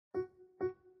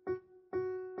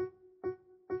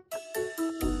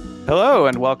Hello,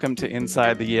 and welcome to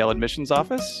Inside the Yale Admissions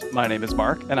Office. My name is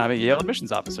Mark, and I'm a Yale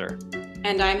Admissions Officer.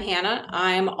 And I'm Hannah.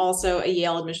 I'm also a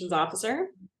Yale Admissions Officer.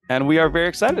 And we are very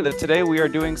excited that today we are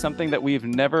doing something that we've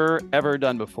never, ever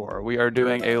done before. We are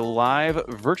doing a live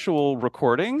virtual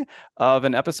recording of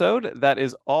an episode that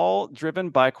is all driven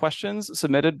by questions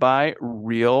submitted by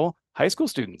real high school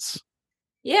students.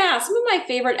 Yeah, some of my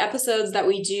favorite episodes that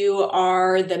we do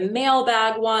are the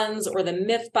mailbag ones or the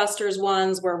Mythbusters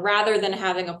ones, where rather than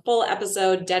having a full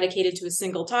episode dedicated to a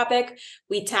single topic,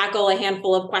 we tackle a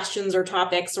handful of questions or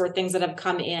topics or things that have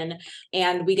come in,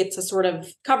 and we get to sort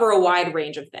of cover a wide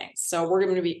range of things. So we're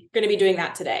going to be doing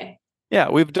that today. Yeah,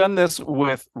 we've done this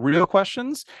with real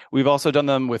questions. We've also done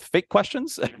them with fake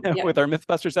questions with our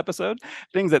Mythbusters episode,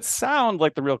 things that sound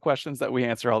like the real questions that we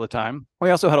answer all the time. We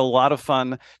also had a lot of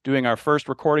fun doing our first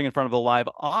recording in front of a live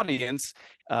audience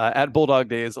at Bulldog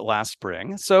Days last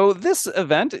spring. So this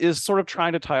event is sort of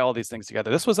trying to tie all these things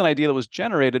together. This was an idea that was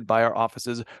generated by our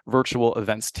office's virtual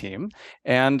events team,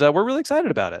 and we're really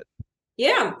excited about it.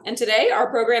 Yeah, and today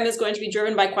our program is going to be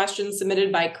driven by questions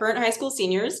submitted by current high school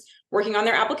seniors working on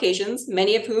their applications,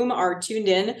 many of whom are tuned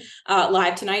in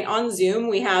live tonight on Zoom.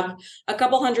 We have a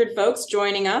couple hundred folks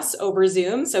joining us over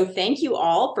Zoom. So thank you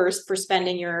all for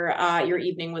spending your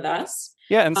evening with us.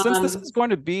 Yeah, and since this is going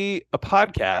to be a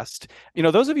podcast,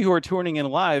 those of you who are tuning in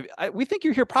live, we think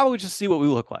you're here probably just to see what we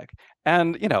look like.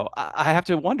 And, I have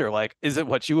to wonder, is it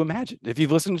what you imagined if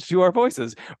you've listened to our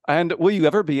voices? And will you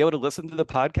ever be able to listen to the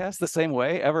podcast the same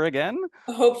way ever again?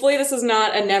 Hopefully this is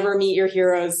not a never meet your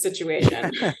heroes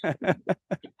situation.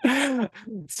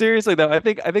 Seriously, though, I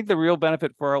think the real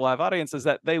benefit for our live audience is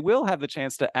that they will have the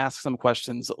chance to ask some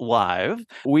questions live.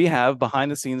 We have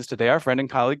behind the scenes today our friend and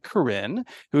colleague Corinne,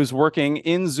 who's working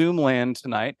in Zoom land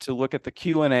tonight to look at the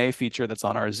Q&A feature that's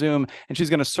on our Zoom, and she's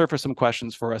going to surface some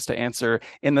questions for us to answer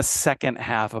in the second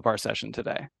half of our session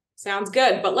today. Sounds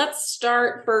good. But let's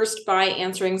start first by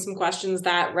answering some questions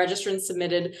that registrants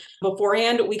submitted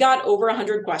beforehand. We got over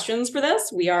 100 questions for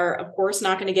this. We are, of course,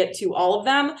 not going to get to all of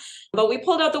them, but we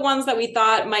pulled out the ones that we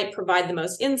thought might provide the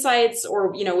most insights or,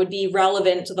 would be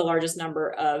relevant to the largest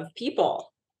number of people.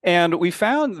 And we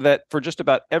found that for just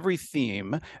about every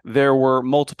theme, there were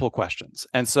multiple questions.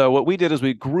 And so what we did is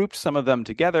we grouped some of them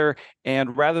together.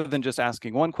 And rather than just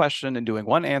asking one question and doing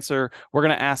one answer, we're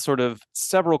going to ask sort of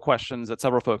several questions that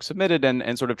several folks submitted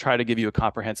and sort of try to give you a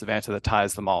comprehensive answer that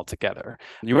ties them all together.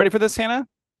 You ready for this, Hannah?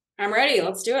 I'm ready.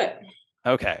 Let's do it.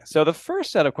 Okay, so the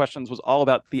first set of questions was all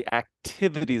about the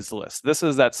activities list. This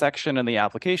is that section in the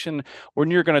application when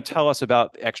you're going to tell us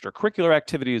about extracurricular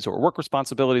activities or work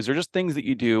responsibilities or just things that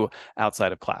you do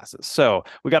outside of classes. So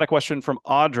we got a question from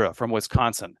Audra from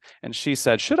Wisconsin, and she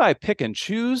said, should I pick and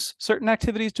choose certain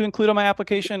activities to include on my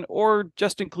application or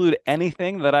just include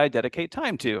anything that I dedicate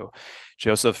time to?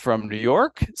 Joseph from New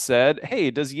York said, hey,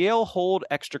 does Yale hold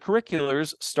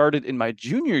extracurriculars started in my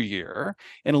junior year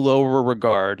in lower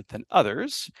regard than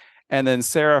others? And then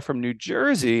Sarah from New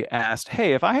Jersey asked,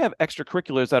 hey, if I have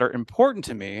extracurriculars that are important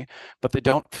to me, but they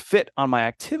don't fit on my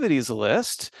activities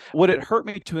list, would it hurt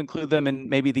me to include them in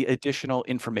maybe the additional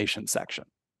information section?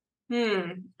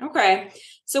 Okay.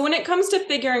 So when it comes to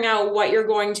figuring out what you're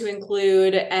going to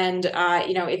include and,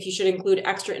 if you should include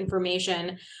extra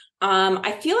information,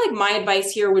 I feel like my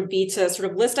advice here would be to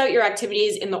sort of list out your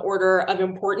activities in the order of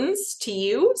importance to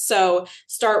you. So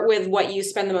start with what you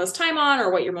spend the most time on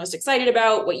or what you're most excited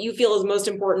about, what you feel is most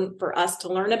important for us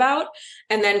to learn about,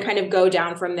 and then kind of go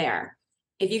down from there.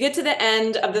 If you get to the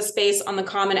end of the space on the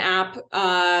Common app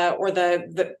or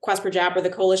the QuestBridge app or the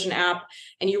Coalition app,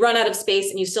 and you run out of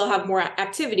space and you still have more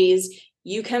activities,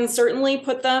 you can certainly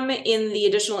put them in the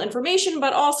additional information,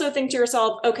 but also think to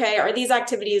yourself, okay, are these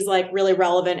activities really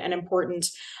relevant and important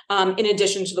in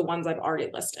addition to the ones I've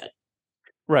already listed?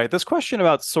 Right. This question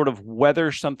about sort of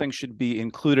whether something should be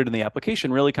included in the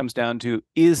application really comes down to,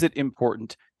 is it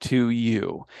important to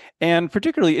you? And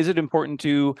particularly, is it important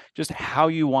to just how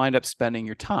you wind up spending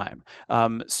your time?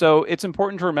 So it's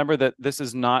important to remember that this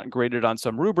is not graded on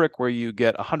some rubric where you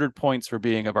get 100 points for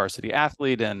being a varsity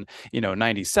athlete and,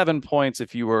 97 points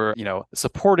if you were, a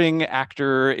supporting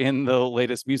actor in the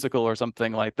latest musical or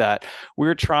something like that.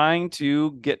 We're trying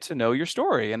to get to know your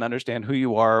story and understand who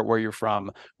you are, where you're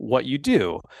from, what you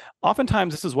do.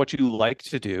 Oftentimes, this is what you like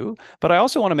to do, but I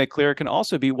also want to make clear it can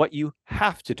also be what you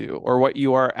have to do or what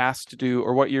you are asked to do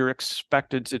or what you're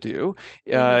expected to do,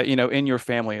 in your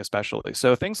family especially.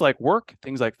 So things like work,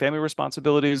 things like family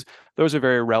responsibilities, those are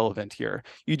very relevant here.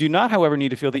 You do not, however, need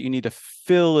to feel that you need to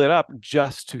fill it up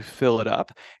just to fill it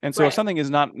up. And so if something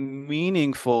is not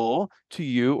meaningful to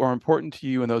you or important to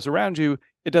you and those around you,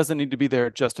 It doesn't need to be there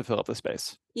just to fill up the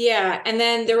space. Yeah. And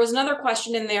then there was another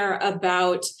question in there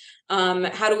about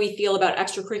how do we feel about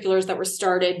extracurriculars that were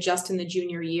started just in the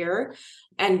junior year?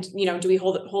 And, do we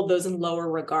hold those in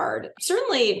lower regard?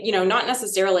 Certainly, not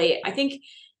necessarily. I think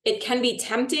it can be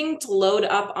tempting to load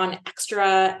up on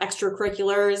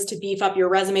extracurriculars to beef up your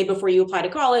resume before you apply to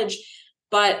college.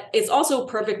 But it's also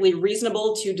perfectly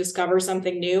reasonable to discover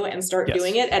something new and start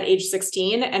doing it at age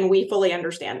 16. And we fully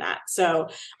understand that. So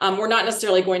we're not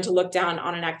necessarily going to look down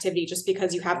on an activity just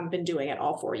because you haven't been doing it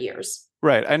all 4 years.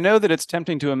 Right. I know that it's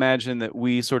tempting to imagine that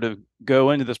we sort of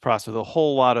go into this process with a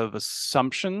whole lot of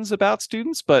assumptions about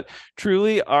students, but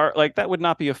truly that would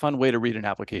not be a fun way to read an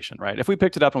application, right? If we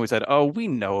picked it up and we said, "Oh, we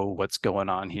know what's going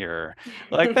on here,"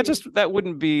 that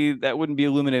wouldn't be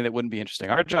illuminating, that wouldn't be interesting.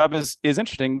 Our job is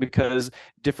interesting because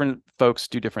different folks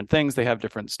do different things, they have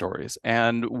different stories.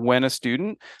 And when a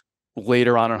student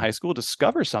later on in high school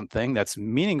discover something that's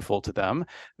meaningful to them,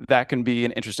 that can be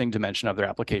an interesting dimension of their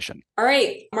application. All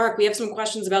right, Mark, we have some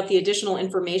questions about the additional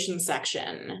information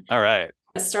section. All right.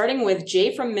 Starting with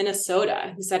Jay from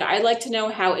Minnesota, who said, I'd like to know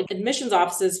how admissions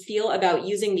offices feel about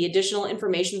using the additional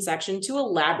information section to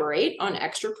elaborate on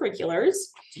extracurriculars.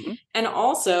 Mm-hmm. And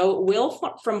also, Will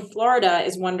from Florida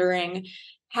is wondering,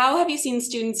 how have you seen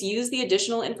students use the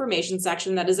additional information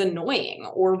section that is annoying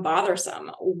or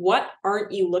bothersome? What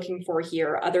aren't you looking for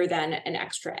here other than an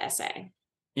extra essay?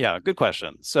 Yeah, good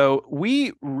question. So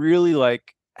we really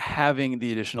like having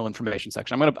the additional information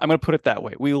section. I'm gonna put it that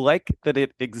way. We like that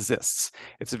it exists.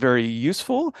 It's very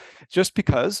useful just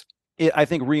because it, I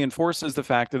think, reinforces the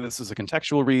fact that this is a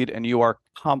contextual read and you are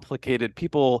complicated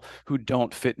people who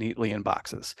don't fit neatly in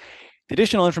boxes. The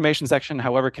additional information section,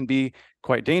 however, can be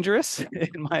quite dangerous in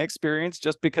my experience,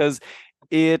 just because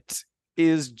it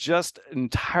is just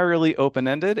entirely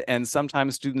open-ended, and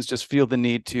sometimes students just feel the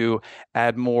need to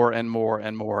add more and more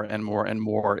and more and more and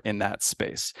more in that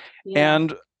space. Yeah.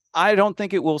 And I don't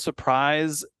think it will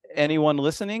surprise anyone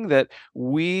listening that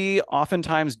we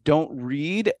oftentimes don't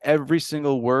read every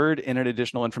single word in an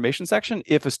additional information section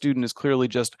if a student is clearly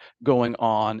just going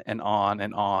on and on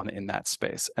and on in that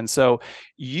space. And so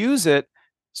use it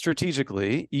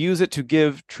strategically, use it to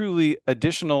give truly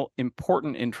additional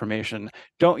important information.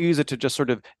 Don't use it to just sort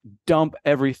of dump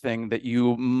everything that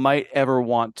you might ever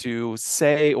want to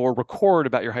say or record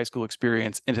about your high school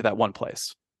experience into that one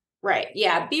place. Right.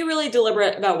 Yeah. Be really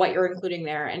deliberate about what you're including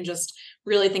there and just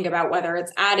really think about whether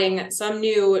it's adding some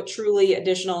new, truly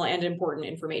additional and important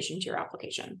information to your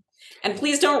application. And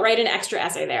please don't write an extra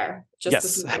essay there. Just to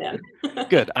sneak it in.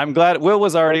 Good. I'm glad Will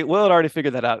had already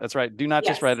figured that out. That's right. Do not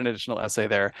just write an additional essay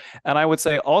there. And I would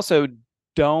say also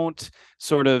don't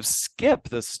sort of skip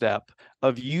the step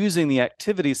of using the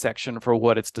activity section for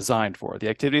what it's designed for. The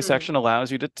activity section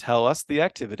allows you to tell us the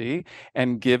activity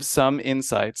and give some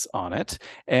insights on it.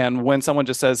 And when someone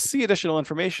just says, see additional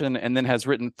information, and then has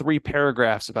written 3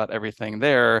 paragraphs about everything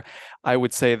there, I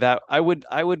would say that I would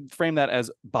frame that as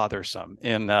bothersome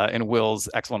in Will's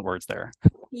excellent words there.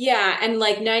 Yeah. And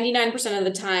like 99% of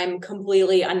the time,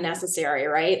 completely unnecessary,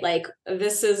 right? Like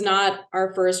this is not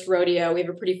our first rodeo. We have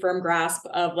a pretty firm grasp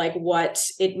of like what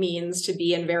it means to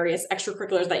be in various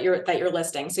extracurriculars that you're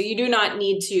listing. So you do not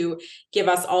need to give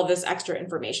us all this extra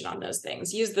information on those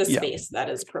things. Use the space that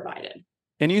is provided.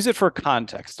 And use it for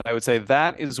context. I would say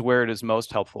that is where it is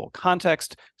most helpful.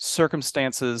 Context,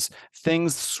 circumstances,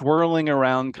 things swirling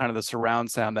around kind of the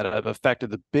surround sound that have affected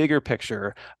the bigger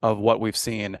picture of what we've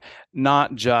seen,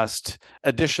 not just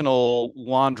additional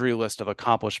laundry list of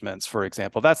accomplishments, for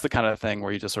example. That's the kind of thing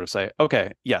where you just sort of say,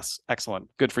 okay, yes, excellent,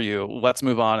 good for you. Let's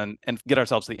move on and get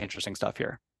ourselves to the interesting stuff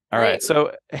here. All right.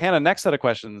 So Hannah, next set of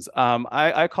questions.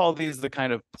 I call these the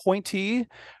kind of pointy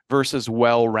versus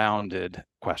well-rounded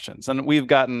questions. And we've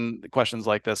gotten questions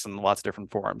like this in lots of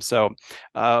different forms. So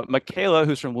Michaela,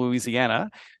 who's from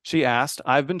Louisiana, she asked,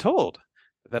 I've been told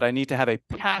that I need to have a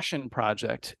passion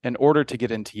project in order to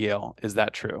get into Yale. Is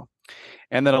that true?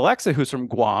 And then Alexa, who's from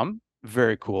Guam,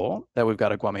 very cool that we've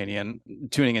got a Guamanian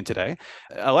tuning in today.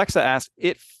 Alexa asked,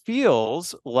 it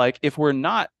feels like if we're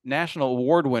not national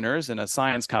award winners in a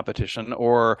science competition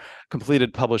or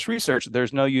completed published research,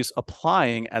 there's no use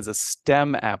applying as a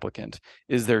STEM applicant.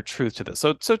 Is there truth to this?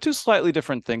 So 2 slightly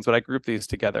different things, but I group these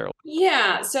together.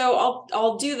 Yeah, so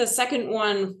I'll do the second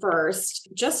one first.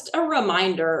 Just a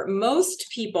reminder, most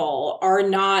people are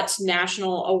not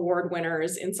national award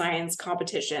winners in science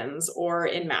competitions or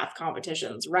in math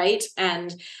competitions, right?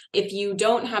 And if you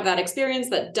don't have that experience,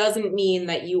 that doesn't mean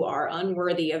that you are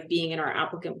unworthy of being in our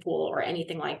applicant pool or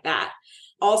anything like that.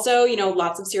 Also,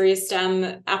 lots of serious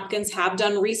STEM applicants have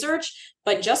done research,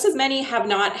 but just as many have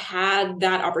not had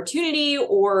that opportunity,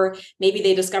 or maybe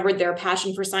they discovered their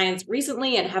passion for science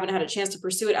recently and haven't had a chance to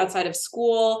pursue it outside of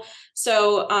school.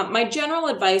 So my general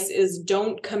advice is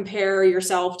don't compare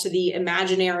yourself to the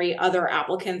imaginary other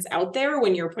applicants out there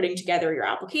when you're putting together your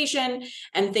application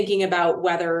and thinking about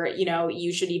whether,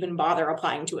 you should even bother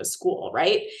applying to a school,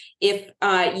 right? If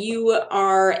you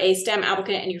are a STEM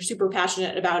applicant and you're super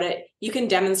passionate about it, you can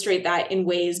demonstrate that in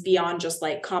ways beyond just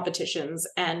like competitions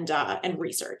and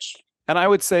research. And I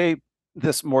would say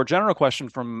this more general question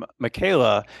from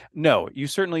Michaela, no, you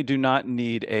certainly do not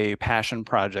need a passion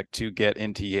project to get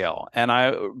into Yale.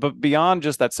 But beyond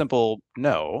just that simple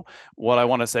no, what I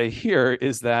want to say here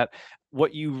is that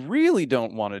what you really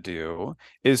don't want to do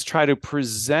is try to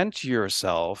present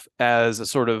yourself as a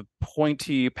sort of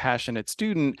pointy, passionate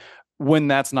student when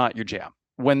that's not your jam,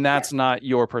 when that's not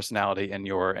your personality and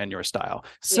your style.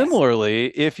 Similarly,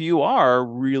 if you are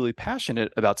really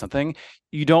passionate about something,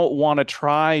 you don't want to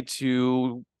try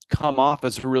to come off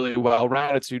as a really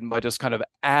well-rounded student by just kind of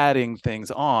adding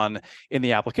things on in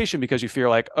the application because you feel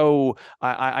like, oh,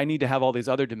 I need to have all these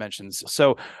other dimensions.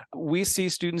 So we see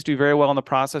students do very well in the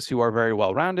process who are very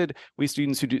well-rounded. We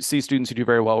see students who do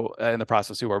very well in the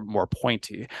process who are more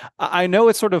pointy. I know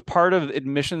it's sort of part of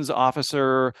admissions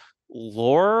officer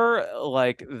lore,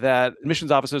 like that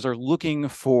admissions officers are looking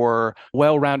for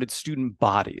well-rounded student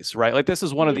bodies, right? Like this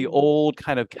is one of the old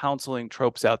kind of counseling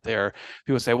tropes out there.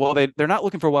 People say, well, they're not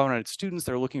looking for well-rounded students,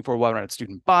 they're looking for a well-rounded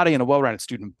student body, and a well-rounded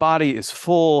student body is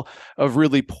full of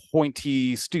really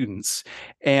pointy students.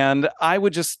 And I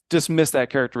would just dismiss that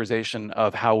characterization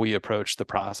of how we approach the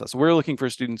process. We're looking for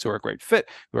students who are a great fit,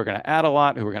 who are going to add a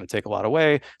lot, who are going to take a lot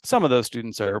away. Some of those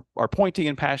students are pointy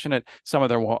and passionate, some of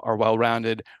them are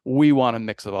well-rounded. We want a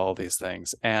mix of all of these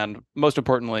things. And most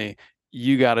importantly,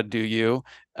 you got to do you.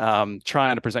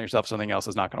 Trying to present yourself something else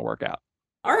is not going to work out.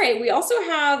 All right. We also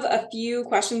have a few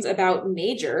questions about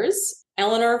majors.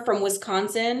 Eleanor from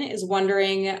Wisconsin is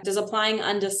wondering, does applying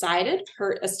undecided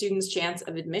hurt a student's chance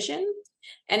of admission?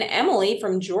 And Emily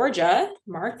from Georgia,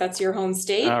 Mark, that's your home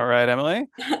state. All right, Emily.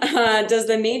 Does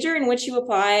the major in which you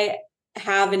apply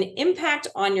have an impact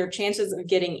on your chances of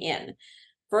getting in?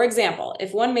 For example,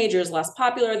 if one major is less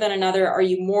popular than another, are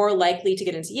you more likely to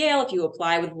get into Yale if you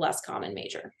apply with a less common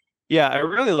major? Yeah, I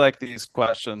really like these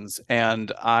questions,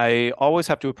 and I always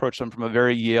have to approach them from a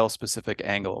very Yale-specific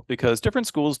angle because different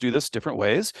schools do this different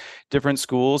ways. Different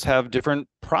schools have different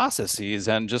processes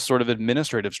and just sort of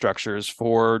administrative structures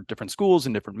for different schools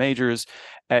and different majors.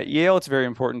 At Yale, it's very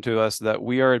important to us that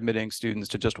we are admitting students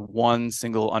to just one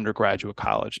single undergraduate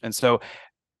college. And so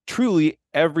truly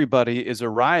everybody is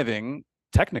arriving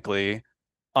technically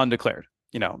undeclared.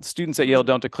 Students at Yale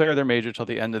don't declare their major till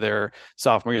the end of their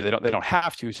sophomore year. They don't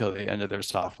have to till the end of their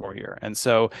sophomore year. And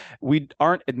so we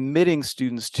aren't admitting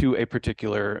students to a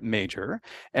particular major.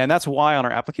 And that's why on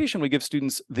our application, we give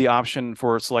students the option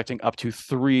for selecting up to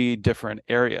 3 different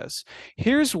areas.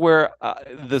 Here's where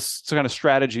this kind of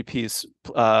strategy piece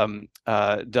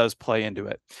does play into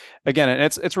it. Again, and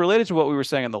it's related to what we were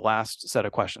saying in the last set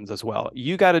of questions as well.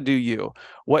 You got to do you.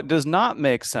 What does not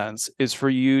make sense is for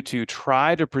you to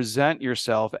try to present yourself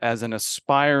as an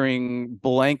aspiring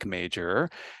blank major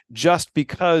just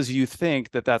because you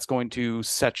think that that's going to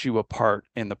set you apart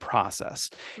in the process.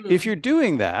 If you're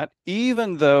doing that,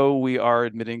 even though we are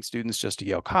admitting students just to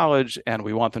Yale College and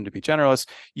we want them to be generalists,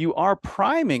 you are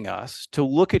priming us to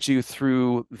look at you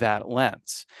through that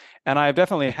lens. And I've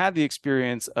definitely had the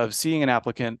experience of seeing an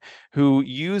applicant who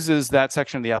uses that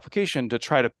section of the application to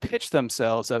try to pitch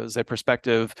themselves as a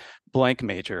prospective blank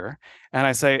major. And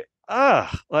I say,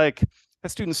 like that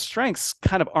student's strengths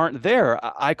kind of aren't there.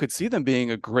 I could see them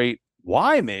being a great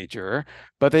Y major,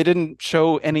 but they didn't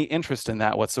show any interest in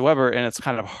that whatsoever. And it's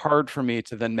kind of hard for me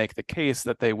to then make the case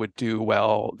that they would do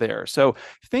well there. So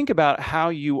think about how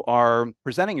you are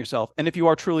presenting yourself. And if you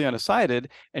are truly undecided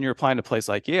and you're applying to a place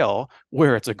like Yale,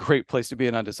 where it's a great place to be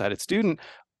an undecided student,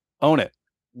 own it,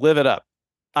 live it up.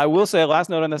 I will say a last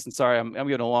note on this, and sorry, I'm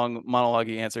giving a long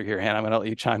monologue-y answer here, Hannah. I'm going to let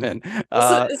you chime in.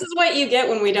 This is what you get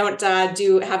when we don't have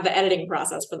the editing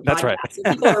process for the podcast. That's right. So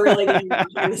people are really getting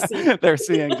behind the scenes. They're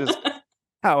seeing just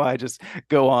how I just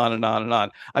go on and on and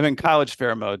on. I'm in college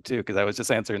fair mode too, because I was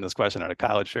just answering this question at a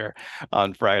college fair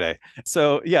on Friday.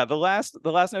 So yeah, the last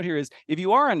note here is if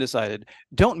you are undecided,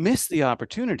 don't miss the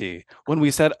opportunity when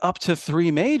we said up to 3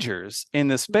 majors in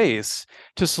this space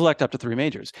to select up to 3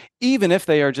 majors, even if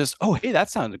they are just, oh, hey,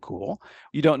 that sounded cool.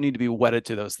 You don't need to be wedded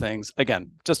to those things.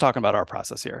 Again, just talking about our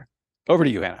process here. Over to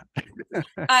you, Hannah.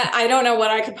 I don't know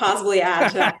what I could possibly add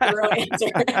to that thorough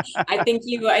answer. I think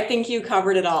you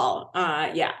covered it all.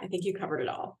 I think you covered it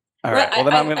all. All Well, right. Well,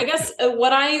 then I'm I gonna. guess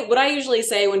what I usually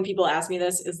say when people ask me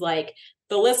this is like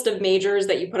the list of majors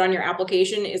that you put on your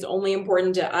application is only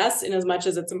important to us in as much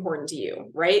as it's important to you,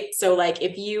 right? So like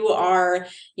if you are,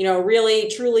 really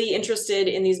truly interested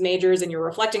in these majors and you're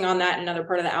reflecting on that in another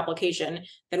part of the application,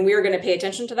 then we are going to pay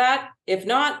attention to that. If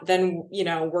not, then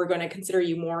we're going to consider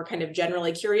you more kind of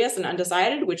generally curious and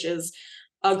undecided, which is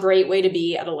a great way to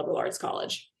be at a liberal arts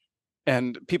college.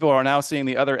 And people are now seeing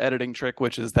the other editing trick,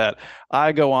 which is that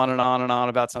I go on and on and on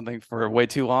about something for way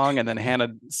too long, and then Hannah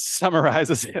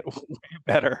summarizes it way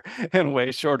better and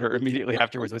way shorter immediately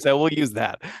afterwards. We say, we'll use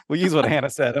that. We'll use what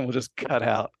Hannah said, and we'll just cut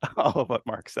out all of what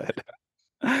Mark said.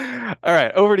 All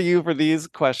right, over to you for these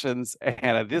questions,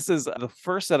 Hannah. This is the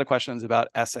first set of questions about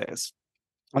essays.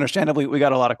 Understandably, we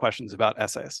got a lot of questions about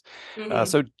essays.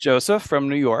 So Joseph from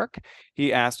New York,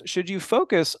 he asked, should you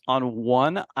focus on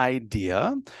one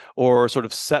idea or sort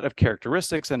of set of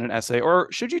characteristics in an essay,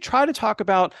 or should you try to talk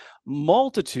about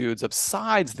multitudes of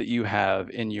sides that you have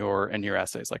in your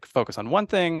essays, like focus on one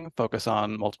thing, focus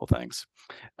on multiple things?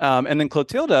 And then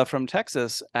Clotilda from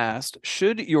Texas asked,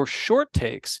 should your short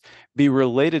takes be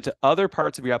related to other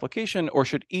parts of your application, or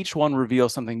should each one reveal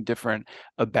something different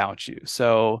about you?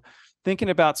 So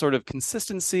thinking about sort of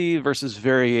consistency versus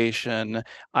variation,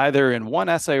 either in one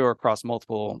essay or across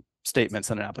multiple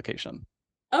statements in an application.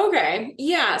 Okay.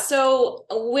 Yeah. So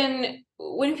when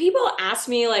people ask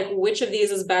me like which of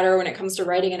these is better when it comes to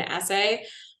writing an essay,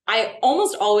 I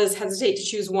almost always hesitate to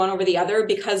choose one over the other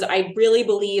because I really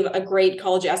believe a great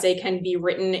college essay can be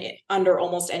written under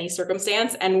almost any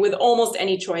circumstance and with almost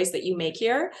any choice that you make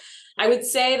here. I would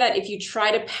say that if you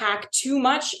try to pack too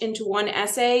much into one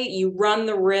essay, you run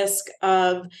the risk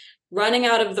of running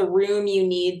out of the room you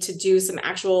need to do some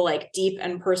actual like deep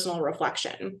and personal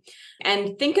reflection.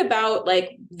 And think about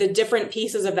like the different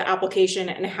pieces of the application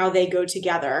and how they go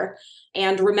together.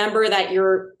 And remember that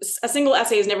a single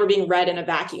essay is never being read in a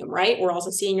vacuum, right? We're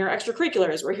also seeing your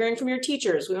extracurriculars. We're hearing from your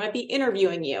teachers. We might be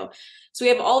interviewing you. So we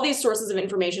have all these sources of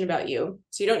information about you.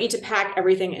 So you don't need to pack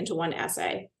everything into one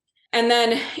essay. And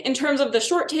then in terms of the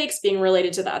short takes being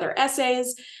related to the other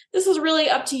essays, this is really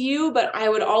up to you, but I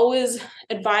would always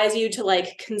advise you to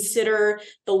like consider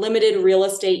the limited real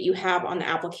estate you have on the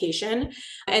application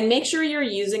and make sure you're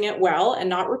using it well and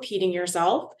not repeating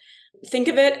yourself. Think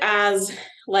of it as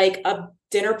like a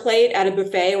dinner plate at a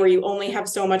buffet where you only have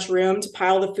so much room to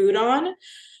pile the food on.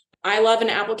 I love an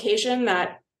application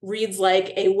that reads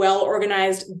like a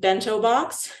well-organized bento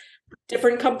box,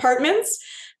 different compartments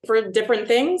for different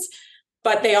things,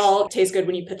 but they all taste good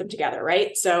when you put them together,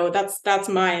 right? So that's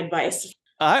my advice.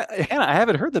 Hannah, I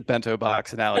haven't heard the bento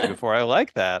box analogy before. I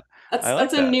like that. I That's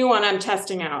like a that. new one I'm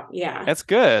testing out. Yeah. It's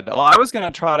good. Well, I was going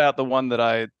to trot out the one that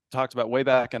I talked about way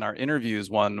back in our interviews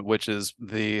one, which is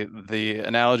the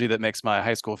analogy that makes my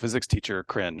high school physics teacher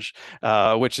cringe,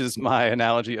 which is my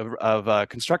analogy of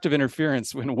constructive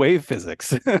interference in wave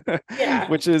physics, Yeah.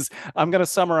 which is, I'm going to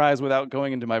summarize without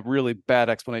going into my really bad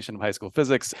explanation of high school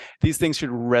physics. These things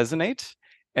should resonate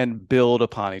and build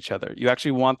upon each other. You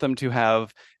actually want them to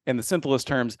have, in the simplest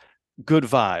terms, good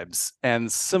vibes and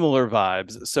similar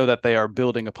vibes so that they are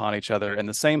building upon each other. And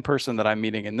the same person that I'm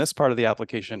meeting in this part of the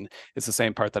application is the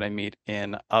same part that I meet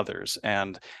in others.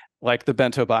 And like the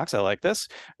bento box, I like this.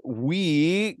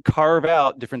 We carve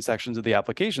out different sections of the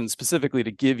application specifically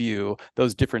to give you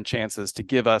those different chances to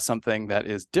give us something that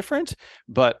is different,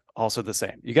 but also the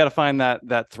same. You got to find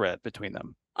that thread between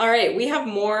them. All right. We have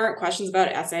more questions about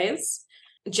essays.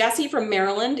 Jesse from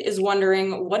Maryland is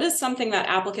wondering, what is something that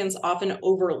applicants often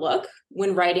overlook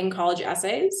when writing college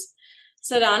essays?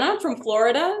 Sadana from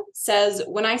Florida says,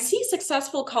 when I see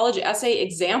successful college essay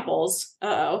examples,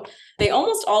 they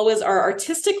almost always are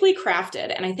artistically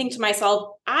crafted. And I think to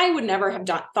myself, I would never have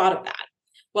thought of that.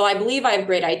 While I believe I have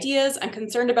great ideas, I'm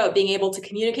concerned about being able to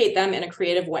communicate them in a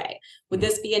creative way. Would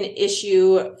this be an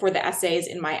issue for the essays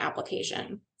in my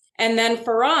application? And then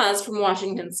Faraz from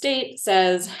Washington State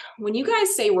says, when you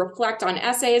guys say reflect on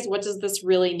essays, what does this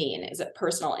really mean? Is it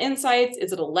personal insights?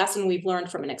 Is it a lesson we've learned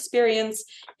from an experience?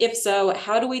 If so,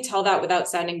 how do we tell that without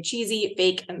sounding cheesy,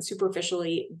 fake, and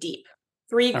superficially deep?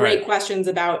 Three great questions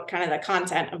about kind of the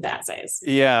content of the essays.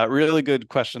 Yeah, really good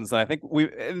questions. And I think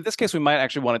in this case, we might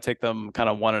actually want to take them kind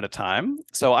of one at a time.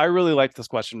 So I really liked this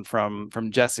question from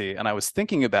Jesse, and I was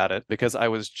thinking about it because I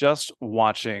was just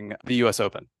watching the US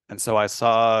Open. And so I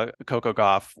saw Coco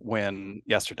Gauff win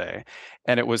yesterday,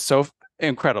 and it was so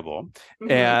incredible.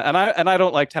 Mm-hmm. And I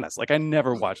don't like tennis. Like I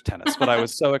never watch tennis, but I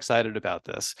was so excited about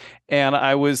this. And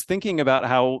I was thinking about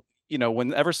how,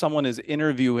 whenever someone is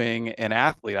interviewing an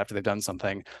athlete after they've done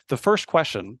something, the first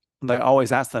question that I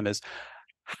always ask them is,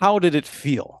 how did it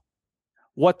feel?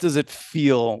 What does it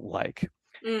feel like?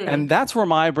 Mm, And that's where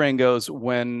my brain goes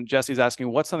when Jesse's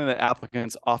asking what's something that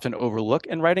applicants often overlook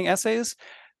in writing essays?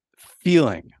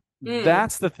 Feeling. mm.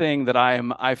 That's the thing that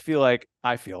I feel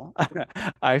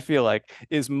like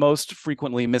is most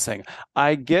frequently missing.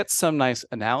 I get some nice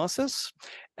analysis,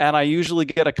 and I usually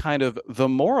get a kind of the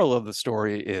moral of the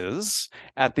story is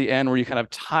at the end where you kind of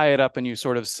tie it up and you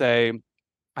sort of say,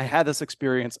 I had this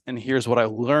experience and here's what I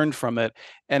learned from it.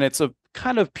 And it's a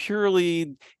kind of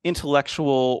purely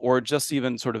intellectual or just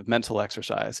even sort of mental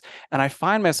exercise. And I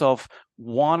find myself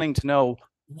wanting to know,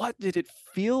 what did it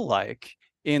feel like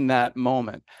in that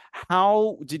moment?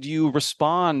 How did you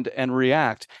respond and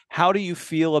react? How do you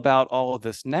feel about all of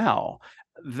this now?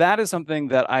 That is something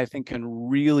that I think can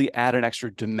really add an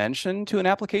extra dimension to an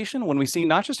application when we see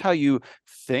not just how you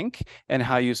think and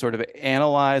how you sort of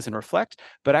analyze and reflect,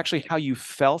 but actually how you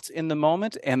felt in the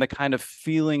moment and the kind of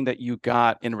feeling that you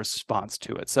got in response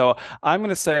to it. So I'm going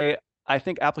to say, I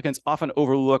think applicants often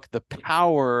overlook the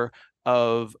power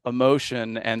of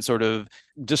emotion and sort of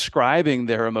describing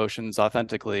their emotions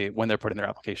authentically when they're putting their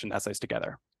application essays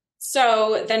together.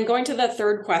 So then going to the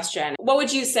third question, what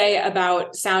would you say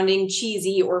about sounding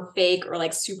cheesy or fake or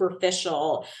like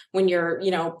superficial when you're,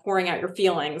 pouring out your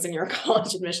feelings in your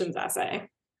college admissions essay?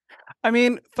 I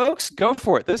mean, folks, go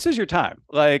for it. This is your time.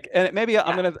 Like, and maybe Yeah.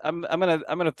 I'm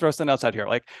gonna throw something else out here.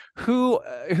 Like,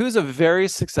 who's a very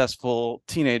successful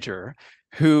teenager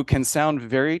who can sound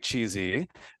very cheesy,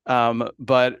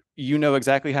 but you know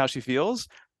exactly how she feels?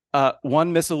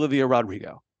 One Miss Olivia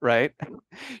Rodrigo, right?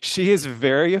 She is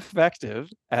very effective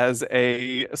as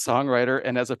a songwriter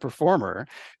and as a performer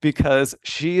because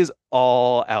she is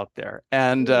all out there.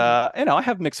 And Mm, I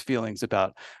have mixed feelings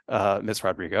about Miss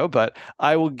Rodrigo, but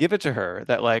I will give it to her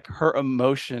that like her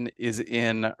emotion is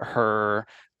in her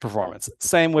performance.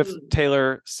 Same with mm,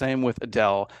 Taylor, same with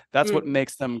Adele. That's what mm.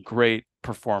 makes them great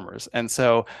performers. And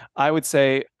so I would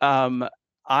say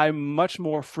I much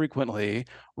more frequently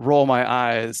roll my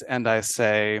eyes and I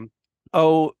say,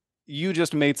 oh, you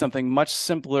just made something much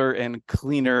simpler and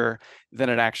cleaner than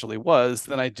it actually was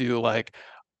than I do like,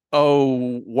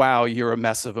 oh wow, you're a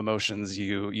mess of emotions,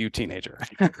 you teenager.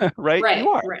 Right, you Right,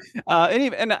 are.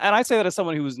 right. And I say that as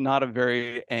someone who's not a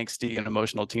very angsty and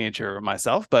emotional teenager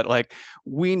myself, but like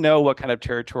we know what kind of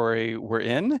territory we're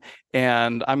in,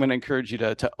 and I'm going to encourage you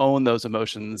to own those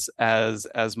emotions as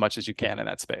much as you can in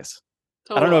that space.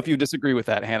 I don't know Totally. if you disagree with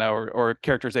that, Hannah, or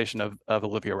characterization of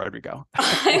Olivia Rodrigo.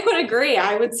 I would agree.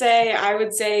 I would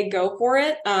say go for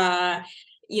it.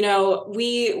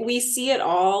 We see it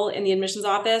all in the admissions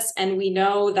office, and we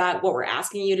know that what we're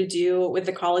asking you to do with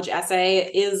the college essay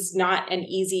is not an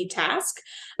easy task.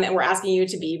 And we're asking you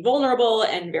to be vulnerable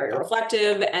and very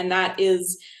reflective, and that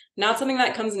is not something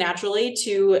that comes naturally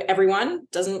to everyone.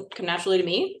 Doesn't come naturally to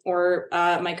me or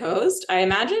my co-host, I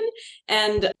imagine.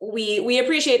 And we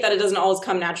appreciate that it doesn't always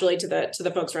come naturally to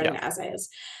the folks writing Yeah. the essays.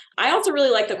 I also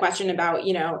really like the question about,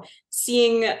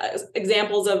 seeing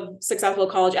examples of successful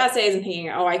college essays and thinking,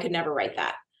 oh, I could never write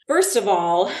that. First of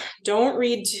all, don't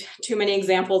read too many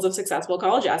examples of successful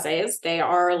college essays. They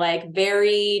are like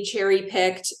very cherry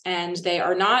picked and they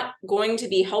are not going to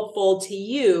be helpful to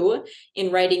you in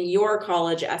writing your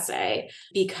college essay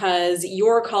because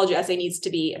your college essay needs to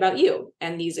be about you.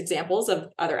 And these examples of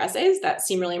other essays that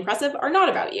seem really impressive are not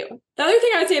about you. The other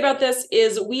thing I would say about this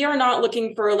is we are not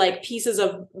looking for like pieces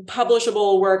of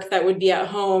publishable work that would be at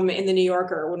home in the New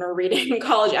Yorker when we're reading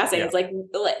college Yeah. essays. Like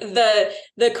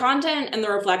the content and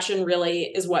the reflection really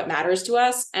is what matters to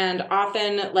us. And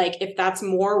often, like if that's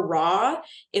more raw,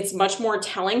 it's much more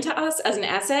telling to us as an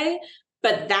essay.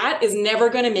 But that is never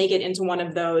going to make it into one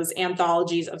of those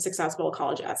anthologies of successful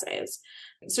college essays.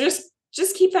 So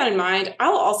just keep that in mind.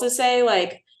 I'll also say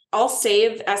like I'll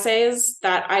save essays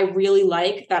that I really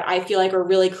like, that I feel like are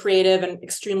really creative and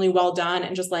extremely well done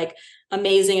and just like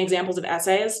amazing examples of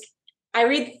essays. I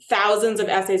read thousands of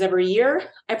essays every year.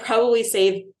 I probably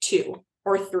save 2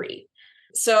 or 3.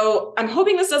 So I'm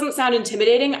hoping this doesn't sound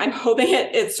intimidating. I'm hoping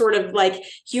it sort of like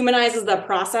humanizes the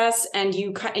process and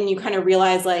you kind of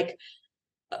realize like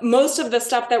most of the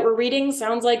stuff that we're reading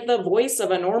sounds like the voice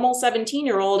of a normal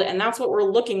 17-year-old, and that's what we're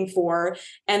looking for.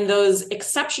 And those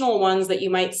exceptional ones that you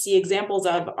might see examples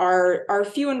of are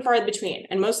few and far between.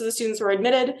 And most of the students who are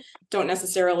admitted don't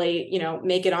necessarily,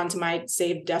 make it onto my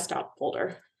saved desktop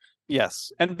folder.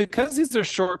 Yes. And because these are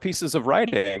short pieces of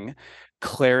writing,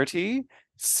 clarity,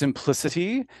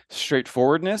 simplicity,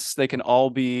 straightforwardness, they can all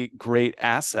be great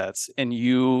assets in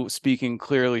you speaking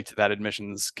clearly to that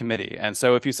admissions committee. And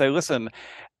so if you say, listen,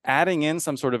 adding in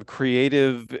some sort of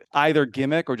creative either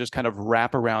gimmick or just kind of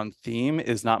wraparound theme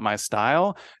is not my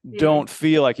style, Mm. don't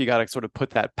feel like you got to sort of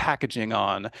put that packaging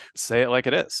on. Say it like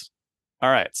it is. All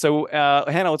right. So,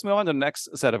 Hannah, let's move on to the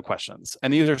next set of questions.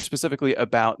 And these are specifically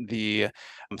about the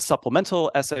supplemental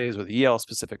essays with Yale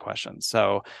specific questions.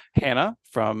 So, Hannah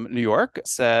from New York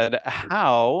said,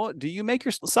 how do you make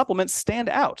your supplements stand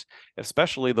out,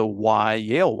 especially the why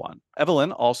Yale one?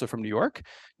 Evelyn, also from New York.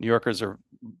 New Yorkers are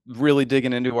really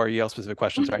digging into our Yale specific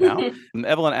questions right now. And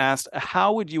Evelyn asked,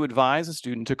 how would you advise a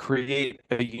student to create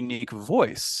a unique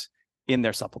voice in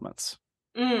their supplements?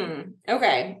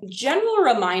 Okay. General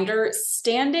reminder,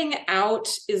 standing out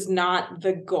is not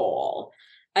the goal.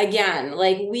 Again,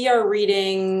 like we are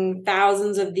reading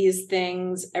thousands of these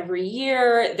things every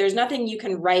year. There's nothing you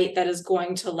can write that is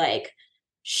going to like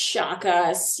shock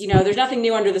us. There's nothing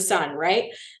new under the sun, right?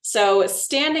 So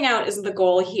standing out isn't the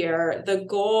goal here. The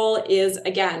goal is,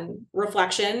 again,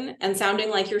 reflection and sounding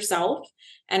like yourself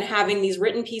and having these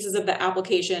written pieces of the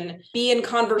application be in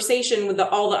conversation with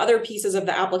all the other pieces of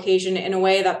the application in a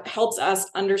way that helps us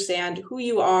understand who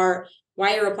you are,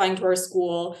 why you're applying to our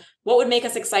school, what would make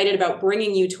us excited about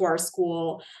bringing you to our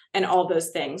school, and all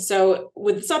those things. So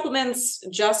with supplements,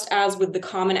 just as with the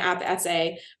Common App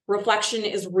essay, reflection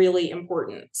is really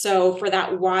important. So for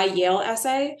that why Yale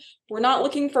essay, we're not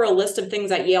looking for a list of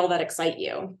things at Yale that excite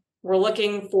you. We're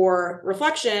looking for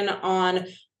reflection on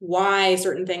why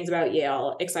certain things about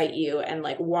Yale excite you and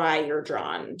like why you're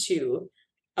drawn to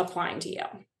applying to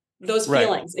Yale. Those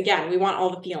feelings, again, we want all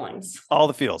the feelings. All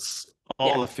the feels.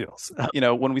 All the feels.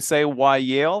 When we say why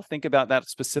Yale, think about that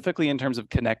specifically in terms of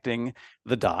connecting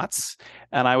the dots.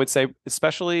 And I would say,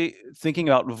 especially thinking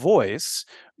about voice,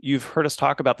 you've heard us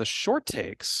talk about the short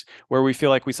takes where we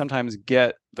feel like we sometimes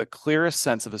get the clearest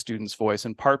sense of a student's voice,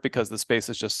 in part because the space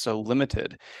is just so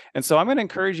limited. And so I'm going to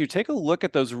encourage you, take a look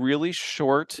at those really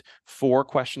short 4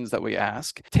 questions that we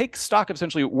ask. Take stock of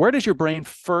essentially, where does your brain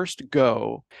first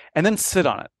go? And then sit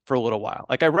on it for a little while.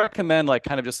 Like I recommend like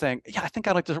kind of just saying, yeah, I think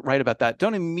I'd like to write about that.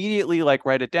 Don't immediately like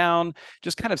write it down.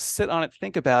 Just kind of sit on it,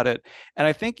 think about it. And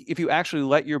I think if you actually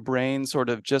let your brain sort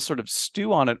of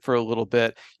stew on it for a little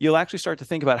bit, you'll actually start to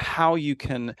think about how you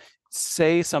can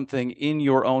say something in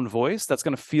your own voice that's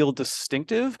going to feel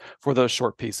distinctive for those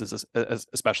short pieces,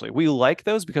 especially. We like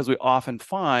those because we often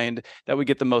find that we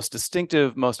get the most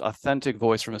distinctive, most authentic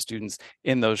voice from the students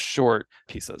in those short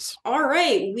pieces. All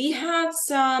right, we have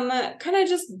some kind of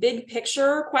just big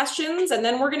picture questions, and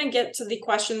then we're going to get to the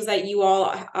questions that you all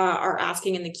are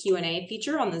asking in the Q&A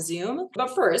feature on the Zoom.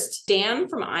 But first, Dan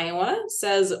from Iowa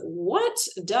says, what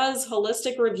does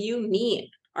holistic review mean?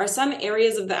 Are some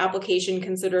areas of the application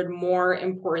considered more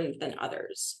important than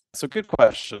others? So good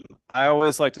question. I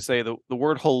always like to say the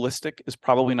word holistic is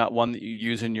probably not one that you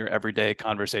use in your everyday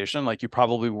conversation. Like you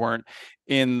probably weren't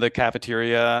in the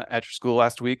cafeteria at your school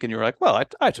last week and you were like, well,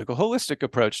 I took a holistic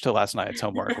approach to last night's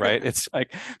homework, right? It's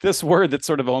like this word that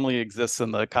sort of only exists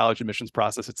in the college admissions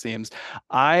process, it seems.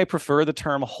 I prefer the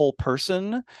term whole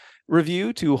person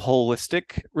review to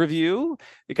holistic review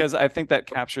because I think that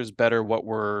captures better what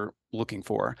we're looking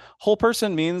for. Whole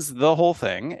person means the whole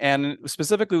thing. And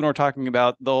specifically when we're talking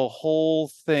about the whole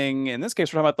thing, in this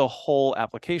case, we're talking about the whole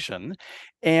application.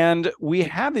 And we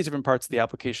have these different parts of the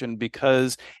application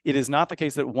because it is not the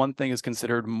case that one thing is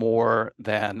considered more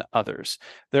than others.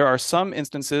 There are some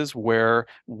instances where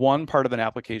one part of an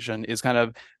application is kind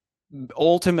of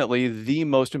ultimately the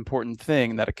most important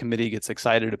thing that a committee gets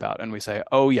excited about, and we say,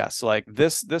 oh yes, like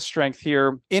this strength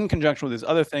here in conjunction with these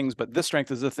other things, but this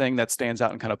strength is the thing that stands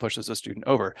out and kind of pushes a student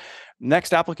over.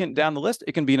 Next applicant down the list,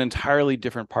 it can be an entirely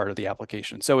different part of the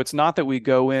application. So it's not that we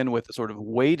go in with a sort of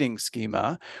weighting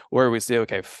schema where we say,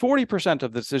 okay, 40%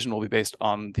 of the decision will be based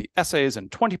on the essays and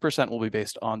 20% will be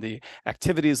based on the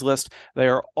activities list. They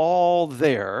are all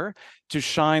there to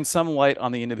shine some light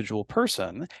on the individual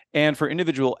person. And for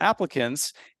individual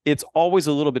applicants, it's always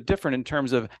a little bit different in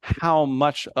terms of how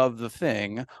much of the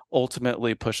thing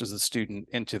ultimately pushes the student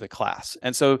into the class.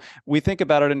 And so we think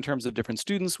about it in terms of different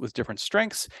students with different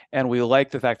strengths, and we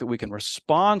like the fact that we can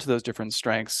respond to those different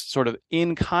strengths sort of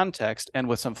in context and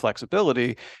with some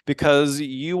flexibility, because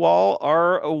you all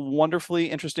are a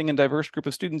wonderfully interesting and diverse group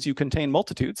of students. You contain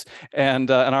multitudes, and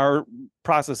our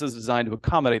process is designed to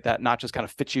accommodate that, not just kind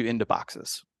of fit you into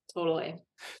boxes. Totally.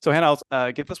 So Hannah,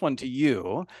 I'll give this one to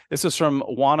you. This is from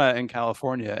Juana in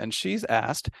California, and she's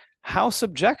asked, how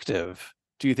subjective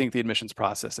do you think the admissions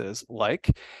process is?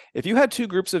 Like, if you had 2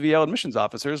 groups of Yale admissions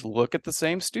officers look at the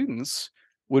same students,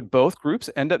 would both groups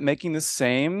end up making the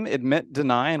same admit,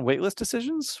 deny, and waitlist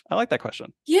decisions? I like that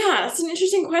question. Yeah, that's an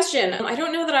interesting question. I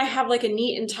don't know that I have like a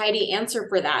neat and tidy answer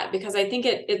for that because I think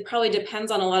it probably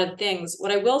depends on a lot of things.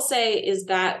 What I will say is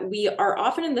that we are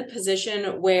often in the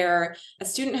position where a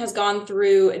student has gone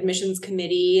through admissions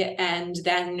committee and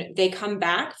then they come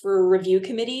back for a review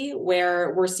committee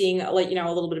where we're seeing like, you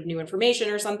know, a little bit of new information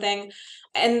or something.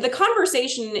 And the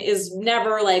conversation is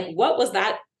never like, what was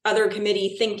that other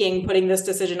committee thinking putting this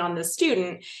decision on this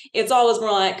student? It's always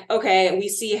more like, okay, we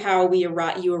see how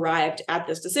you arrived at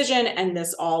this decision, and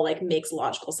this all like makes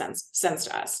logical sense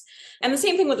to us. And the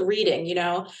same thing with reading, you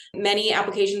know, many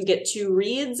applications get 2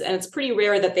 reads, and it's pretty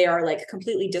rare that they are like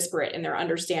completely disparate in their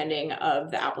understanding of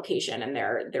the application and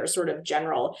their sort of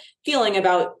general feeling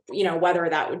about, you know, whether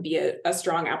that would be a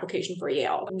strong application for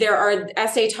Yale. There are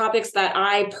essay topics that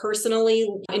I personally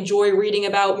enjoy reading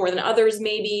about more than others,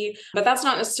 maybe, but that's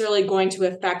not necessarily going to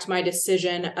affect my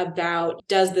decision about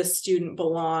does this student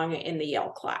belong in the Yale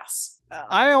class.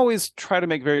 I always try to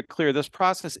make very clear this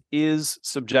process is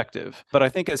subjective, but I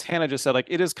think as Hannah just said, like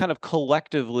it is kind of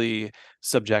collectively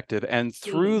subjective. And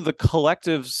through the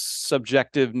collective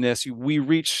subjectiveness, we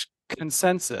reach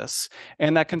consensus,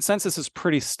 and that consensus is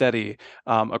pretty steady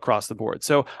across the board.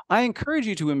 So I encourage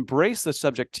you to embrace the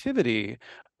subjectivity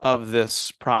of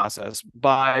this process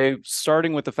by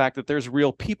starting with the fact that there's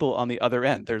real people on the other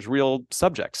end. There's real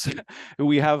subjects.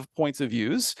 We have points of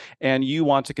views, and you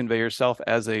want to convey yourself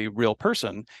as a real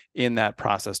person in that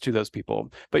process to those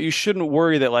people. But you shouldn't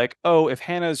worry that like, oh, if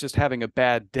Hannah is just having a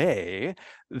bad day,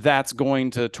 that's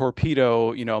going to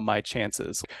torpedo, you know, my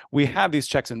chances. We have these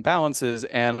checks and balances,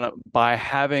 and by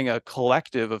having a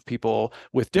collective of people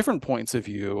with different points of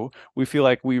view, we feel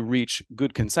like we reach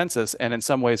good consensus and in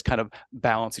some ways kind of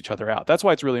balance each other out. That's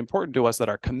why it's really important to us that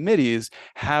our committees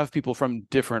have people from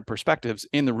different perspectives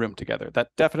in the room together. That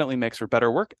definitely makes for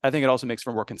better work. I think it also makes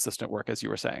for more consistent work, as you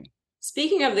were saying.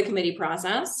 Speaking of the committee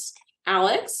process,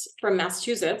 Alex from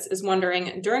Massachusetts is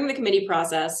wondering, during the committee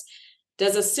process,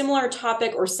 does a similar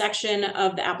topic or section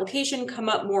of the application come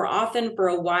up more often for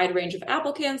a wide range of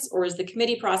applicants, or is the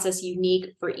committee process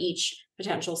unique for each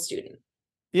potential student?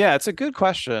 Yeah, it's a good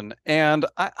question. And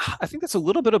I think that's a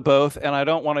little bit of both. And I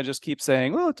don't want to just keep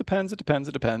saying, well, it depends, it depends,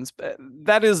 it depends.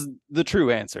 That is the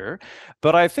true answer.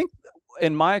 But I think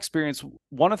in my experience,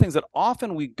 one of the things that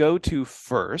often we go to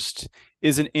first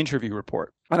is an interview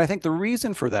report. And I think the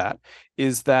reason for that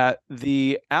is that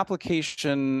the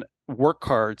application work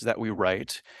cards that we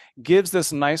write gives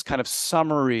this nice kind of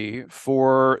summary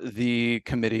for the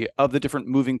committee of the different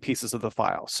moving pieces of the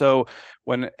file. So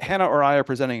when Hannah or I are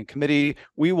presenting a committee,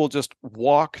 we will just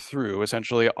walk through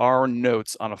essentially our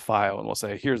notes on a file, and we'll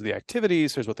say, here's the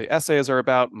activities, here's what the essays are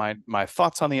about, my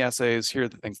thoughts on the essays, here are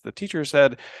the things the teacher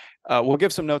said. We'll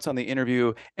give some notes on the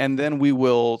interview, and then we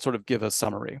will sort of give a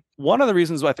summary. One of the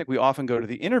reasons I think we often go to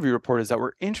the interview report is that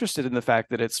we're interested in the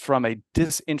fact that it's from a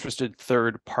disinterested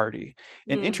third party.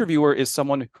 An interviewer is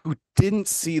someone who didn't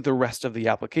see the rest of the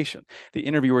application. The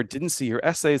interviewer didn't see your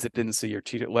essays, it didn't see your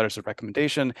letters of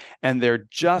recommendation, and they're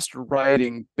just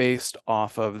writing based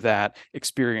off of that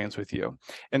experience with you.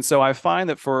 And so I find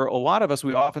that for a lot of us,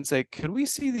 we often say, could we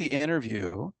see the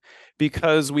interview?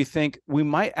 Because we think we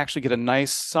might actually get a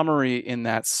nice summary in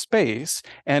that space,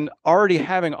 and already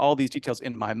having all these details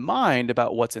in my mind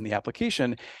about what's in the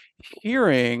application,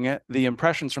 hearing the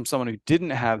impressions from someone who didn't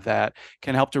have that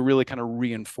can help to really kind of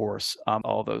reinforce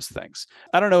all those things.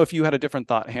 I don't know if you had a different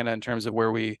thought, Hannah, in terms of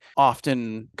where we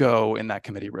often go in that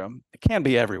committee room. It can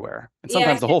be everywhere, and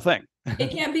sometimes the whole thing.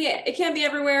 It can't be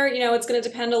everywhere. You know, it's going to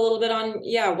depend a little bit on,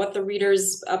 what the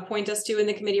readers point us to in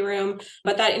the committee room.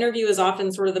 But that interview is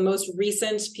often sort of the most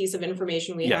recent piece of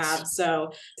information we have.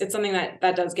 So it's something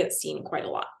that does get seen quite a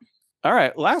lot. All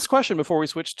right. Last question before we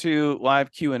switch to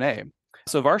live Q&A.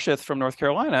 So Varshith from North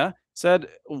Carolina said,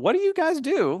 what do you guys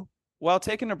do while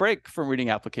taking a break from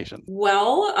reading applications?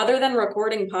 Well, other than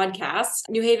recording podcasts,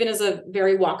 New Haven is a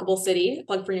very walkable city.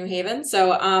 Plug for New Haven.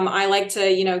 So I like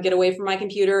to, get away from my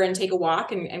computer and take a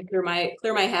walk and clear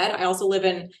my head. I also live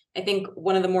in, I think,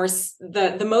 one of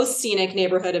the most scenic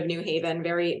neighborhood of New Haven.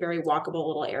 Very, very walkable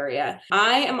little area.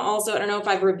 I am also, I don't know if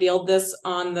I've revealed this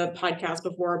on the podcast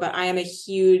before, but I am a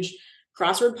huge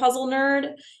crossword puzzle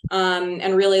nerd,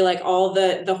 and really like all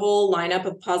the whole lineup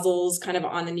of puzzles kind of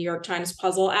on the New York Times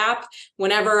puzzle app.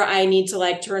 Whenever I need to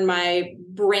like turn my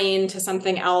brain to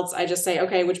something else, I just say,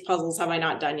 okay, which puzzles have I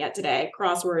not done yet today?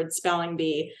 Crossword, spelling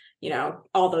bee,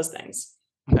 all those things.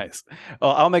 Nice.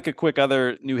 Well, I'll make a quick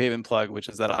other New Haven plug, which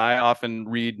is that I often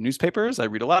read newspapers. I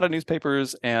read a lot of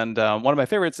newspapers, and one of my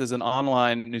favorites is an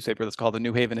online newspaper that's called the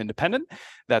New Haven Independent,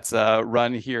 that's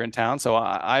run here in town. So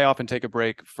I often take a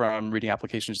break from reading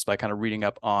applications just by kind of reading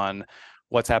up on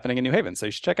what's happening in New Haven. So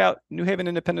you should check out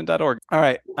newhavenindependent.org. All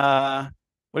right.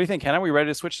 What do you think, Hannah? Are we ready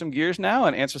to switch some gears now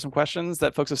and answer some questions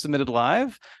that folks have submitted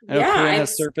live? I know Yeah, Corinne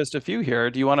has surfaced a few here.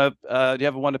 Do you want to? Do you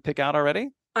have one to pick out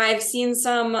already? I've seen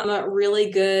some really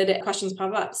good questions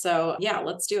pop up. So yeah,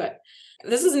 let's do it.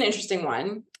 This is an interesting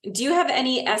one. Do you have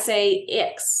any essay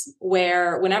icks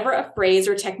where whenever a phrase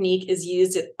or technique is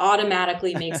used, it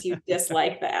automatically makes you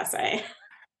dislike the essay?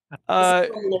 This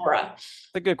is from Laura.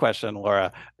 It's a good question,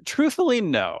 Laura. Truthfully,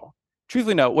 no.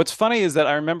 Truthfully, no. What's funny is that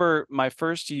I remember my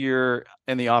first year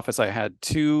in the office, I had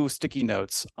two sticky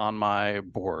notes on my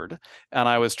board, and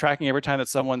I was tracking every time that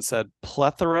someone said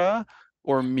plethora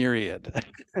or myriad.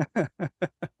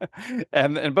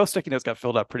 and both sticky notes got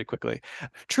filled up pretty quickly.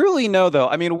 Truly, no, though.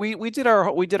 I mean, we did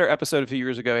our episode a few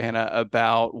years ago, Hannah,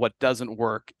 about what doesn't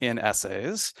work in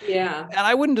essays. Yeah. And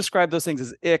I wouldn't describe those things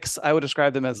as icks. I would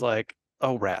describe them as like,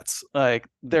 oh rats, like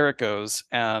there it goes,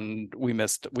 and we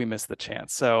missed the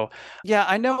chance. So yeah,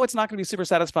 I know it's not going to be a super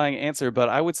satisfying answer, but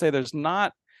I would say there's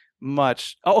not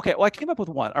much. Oh, okay, well, I came up with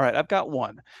one. All right, I've got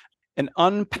one. An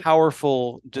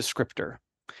unpowerful descriptor,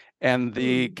 and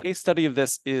the case study of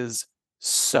this is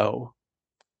so.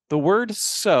 The word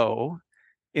so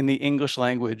in the English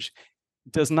language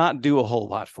does not do a whole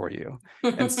lot for you.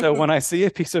 And so when I see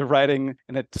a piece of writing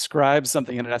and it describes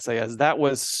something in an essay as that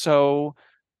was so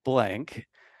blank,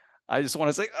 I just want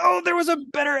to say, oh, there was a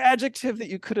better adjective that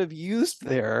you could have used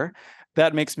there.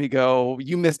 That makes me go,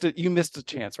 you missed it. You missed a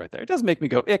chance right there. It doesn't make me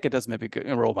go ick. It doesn't make me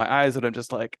go, roll my eyes, but I'm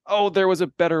just like, oh, there was a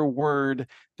better word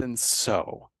than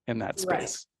so in that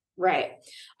space. Right.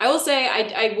 I will say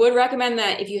I would recommend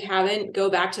that if you haven't,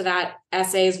 go back to that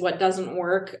essays what doesn't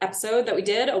work episode that we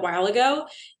did a while ago.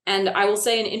 And I will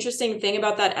say an interesting thing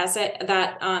about that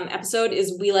episode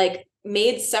is we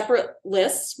made separate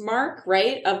lists, Mark,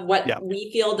 right, of what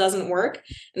we feel doesn't work.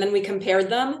 And then we compared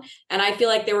them. And I feel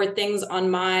like there were things on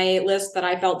my list that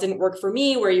I felt didn't work for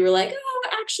me where you were like, oh,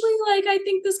 actually, I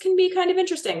think this can be kind of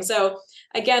interesting. So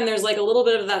again, there's a little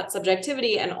bit of that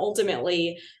subjectivity. And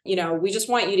ultimately, we just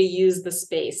want you to use the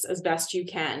space as best you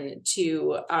can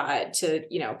to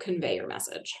convey your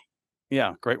message.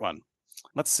 Yeah, great one.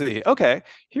 Let's see. Okay,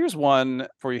 here's one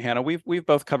for you, Hannah. We've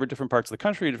both covered different parts of the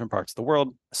country, different parts of the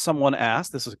world. Someone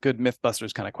asked, this is a good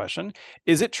Mythbusters kind of question,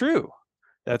 is it true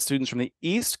that students from the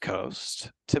East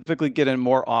Coast typically get in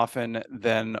more often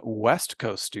than West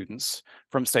Coast students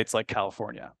from states like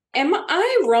California? Am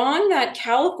I wrong that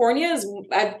California is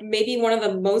maybe one of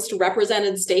the most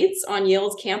represented states on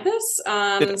Yale's campus?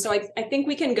 So I think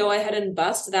we can go ahead and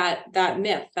bust that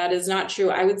myth. That is not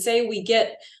true. I would say we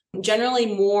get generally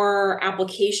more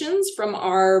applications from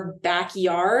our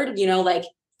backyard, like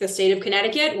the state of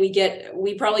Connecticut.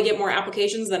 We probably get more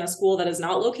applications than a school that is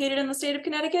not located in the state of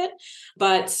Connecticut,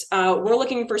 but we're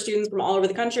looking for students from all over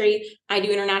the country. I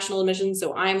do international admissions,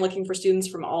 so I'm looking for students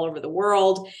from all over the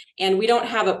world, and we don't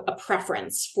have a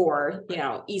preference for,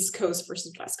 East Coast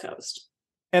versus West Coast.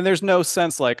 And there's no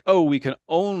sense like, oh, we can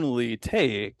only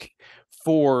take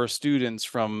 4 students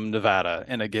from Nevada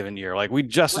in a given year. Like we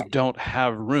just don't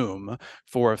have room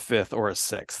for a 5th or a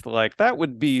 6th. Like that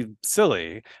would be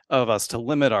silly of us to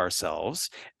limit ourselves.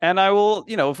 And I will,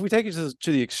 if we take it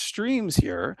to the extremes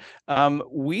here,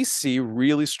 we see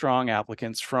really strong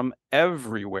applicants from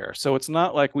everywhere. So it's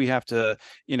not like we have to,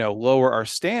 lower our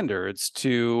standards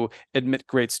to admit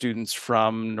great students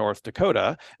from North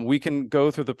Dakota. We can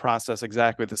go through the process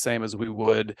exactly the same as we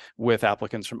would with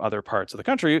applicants from other parts of the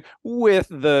country, with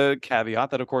the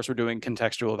caveat that, of course, we're doing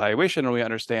contextual evaluation, and we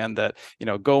understand that,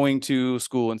 going to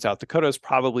school in South Dakota is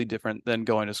probably different than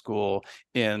going to school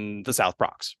in the South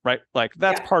Bronx, right? Like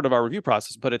that's part of our review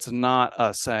process, but it's not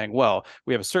us saying, well,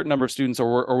 we have a certain number of students,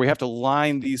 or we have to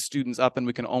line these students up and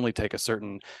we can only take a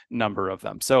certain number of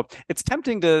them. So it's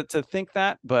tempting to think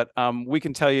that, but we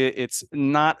can tell you it's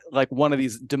not like one of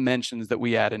these dimensions that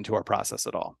we add into our process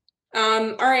at all.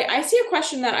 All right. I see a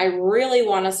question that I really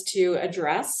want us to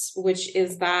address, which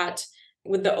is that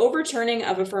with the overturning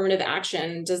of affirmative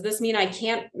action, does this mean I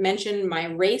can't mention my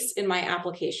race in my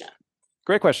application?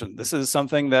 Great question. This is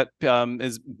something that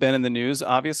has been in the news,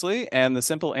 obviously, and the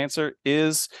simple answer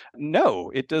is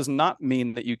no. It does not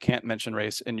mean that you can't mention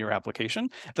race in your application.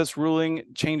 This ruling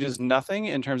changes nothing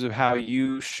in terms of how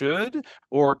you should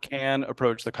or can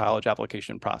approach the college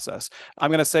application process. I'm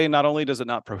going to say not only does it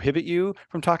not prohibit you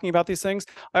from talking about these things,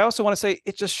 I also want to say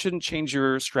it just shouldn't change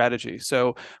your strategy.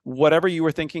 So whatever you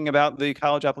were thinking about the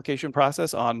college application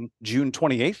process on June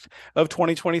 28th of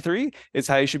 2023 is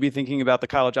how you should be thinking about the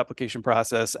college application process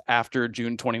after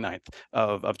June 29th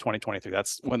of 2023.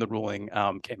 That's when the ruling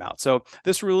came out. So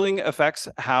this ruling affects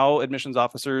how admissions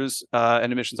officers and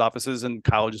admissions offices and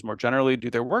colleges more generally do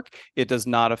their work. It does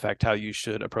not affect how you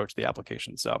should approach the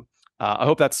application. So I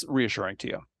hope that's reassuring to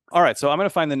you. All right, so I'm going to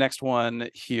find the next one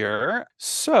here.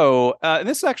 So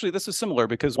this is similar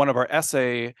because one of our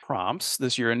essay prompts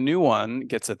this year, a new one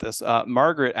gets at this.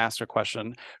 Margaret asked a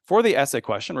question. For the essay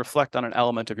question, reflect on an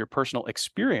element of your personal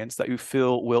experience that you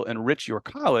feel will enrich your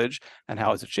college and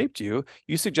how has it shaped you.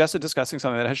 You suggested discussing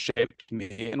something that has shaped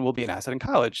me and will be an asset in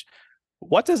college.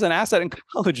 What does an asset in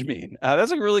college mean?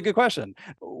 That's a really good question.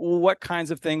 What kinds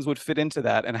of things would fit into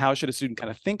that, and how should a student kind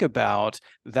of think about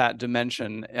that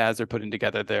dimension as they're putting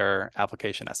together their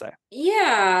application essay?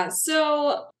 Yeah.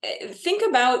 So think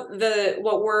about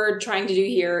what we're trying to do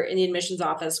here in the admissions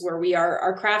office, where we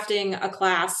are crafting a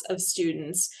class of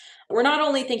students. We're not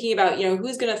only thinking about,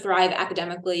 who's going to thrive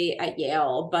academically at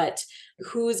Yale, but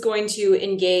who's going to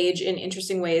engage in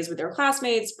interesting ways with their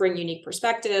classmates, bring unique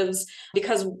perspectives.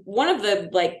 Because one of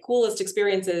the coolest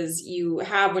experiences you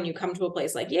have when you come to a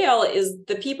place like Yale is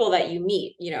the people that you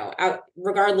meet,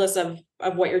 regardless of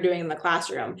what you're doing in the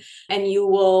classroom. And you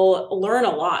will learn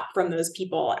a lot from those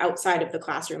people outside of the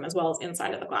classroom as well as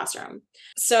inside of the classroom.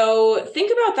 So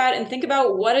think about that and think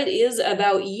about what it is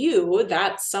about you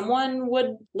that someone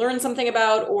would learn something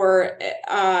about or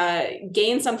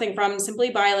gain something from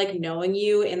simply by knowing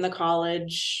you in the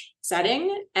college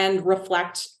setting and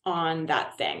reflect on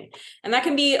that thing. And that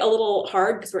can be a little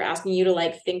hard because we're asking you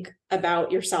to think about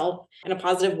yourself in a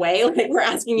positive way. We're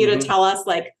asking you to tell us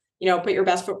put your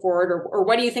best foot forward, or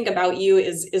what do you think about you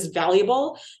is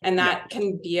valuable? And that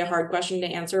can be a hard question to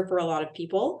answer for a lot of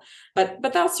people, but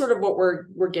that's sort of what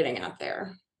we're getting at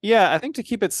there. Yeah, I think to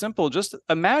keep it simple, just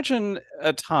imagine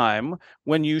a time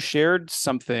when you shared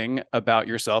something about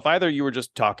yourself. Either you were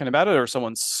just talking about it or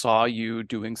someone saw you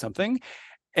doing something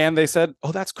and they said,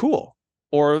 "Oh, that's cool."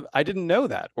 Or I didn't know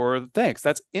that, or thanks,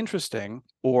 that's interesting,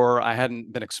 or I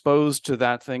hadn't been exposed to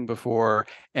that thing before,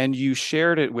 and you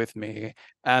shared it with me,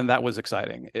 and that was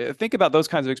exciting. Think about those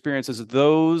kinds of experiences,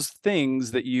 those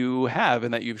things that you have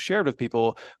and that you've shared with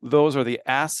people, those are the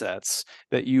assets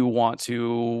that you want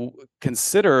to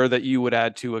consider that you would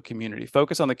add to a community.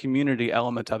 Focus on the community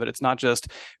element of it. It's not just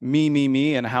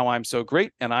me, and how I'm so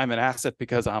great, and I'm an asset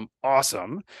because I'm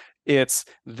awesome. It's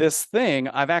this thing,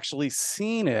 I've actually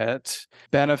seen it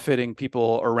benefiting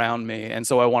people around me. And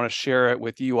so I want to share it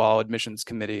with you all, admissions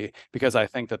committee, because I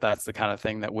think that that's the kind of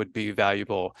thing that would be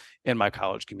valuable in my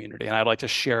college community. And I'd like to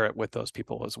share it with those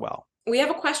people as well. We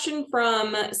have a question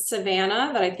from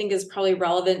Savannah that I think is probably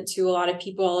relevant to a lot of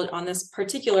people in this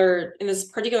particular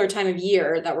time of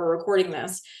year that we're recording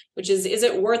this, which is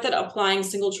it worth it applying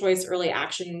single choice early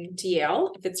action to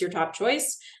Yale if it's your top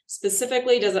choice?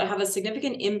 Specifically, does it have a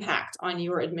significant impact on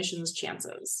your admissions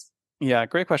chances? Yeah,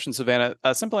 great question, Savannah.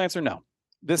 A simple answer, no.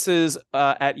 This is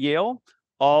at Yale,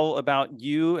 all about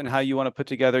you and how you want to put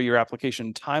together your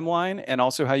application timeline and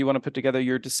also how you want to put together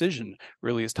your decision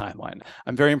release timeline.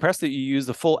 I'm very impressed that you use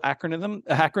the full acronym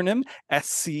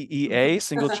SCEA,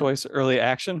 Single Choice Early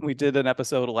Action. We did an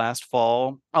episode last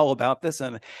fall all about this,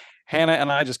 and Hannah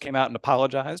and I just came out and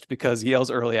apologized because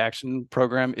Yale's early action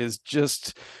program is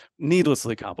just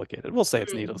needlessly complicated. We'll say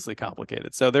it's needlessly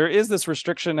complicated. So there is this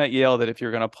restriction at Yale that if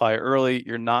you're going to apply early,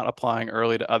 you're not applying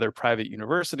early to other private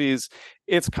universities.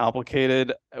 It's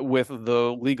complicated with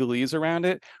the legalese around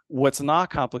it. What's not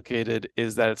complicated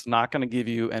is that it's not going to give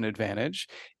you an advantage.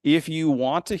 If you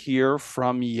want to hear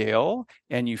from Yale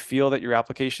and you feel that your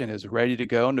application is ready to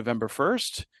go November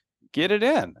 1st, get it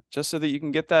in just so that you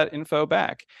can get that info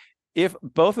back. If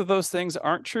both of those things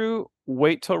aren't true,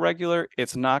 wait till regular.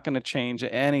 It's not going to change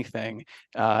anything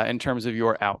in terms of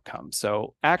your outcome.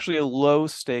 So actually a low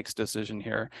stakes decision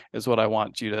here is what I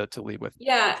want you to leave with.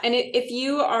 Yeah. And if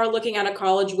you are looking at a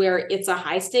college where it's a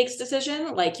high stakes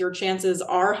decision, like your chances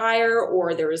are higher,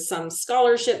 or there is some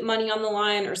scholarship money on the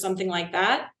line or something like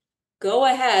that, go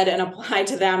ahead and apply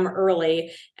to them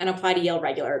early and apply to Yale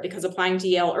regular, because applying to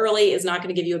Yale early is not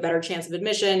going to give you a better chance of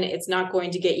admission. It's not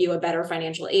going to get you a better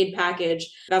financial aid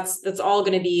package. That's all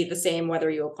going to be the same whether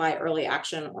you apply early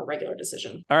action or regular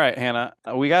decision. All right, Hannah,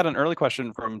 we got an early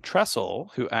question from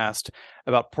Tressel who asked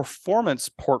about performance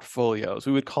portfolios.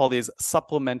 We would call these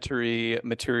supplementary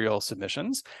material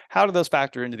submissions. How do those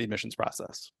factor into the admissions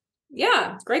process?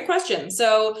 Yeah, great question.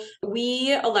 So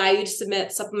we allow you to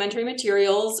submit supplementary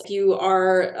materials if you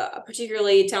are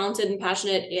particularly talented and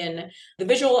passionate in the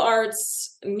visual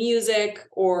arts, music,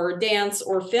 or dance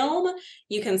or film.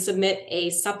 You can submit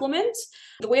a supplement.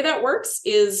 The way that works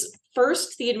is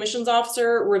first, the admissions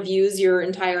officer reviews your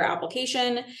entire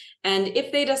application. And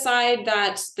if they decide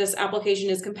that this application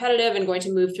is competitive and going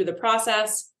to move through the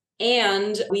process,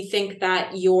 and we think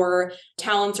that your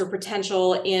talents or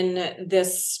potential in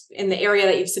the area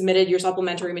that you've submitted your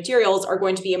supplementary materials are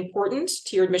going to be important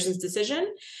to your admissions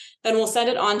decision, then we'll send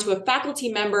it on to a faculty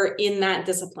member in that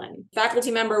discipline.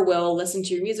 Faculty member will listen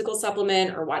to your musical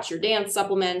supplement or watch your dance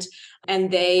supplement,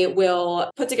 and they will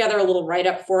put together a little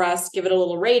write-up for us, give it a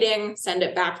little rating, send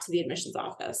it back to the admissions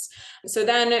office. So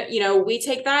then, we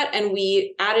take that and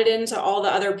we add it into all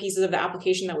the other pieces of the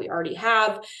application that we already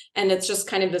have. And it's just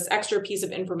kind of this extra piece of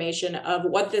information of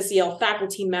what this Yale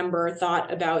faculty member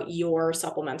thought about your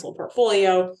supplemental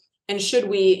portfolio. And should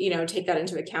we, take that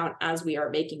into account as we are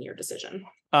making your decision?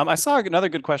 I saw another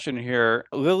good question here.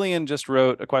 Lillian just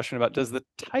wrote a question about, does the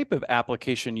type of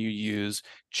application you use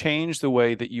change the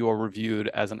way that you are reviewed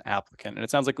as an applicant? And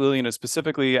it sounds like Lillian is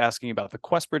specifically asking about the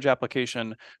QuestBridge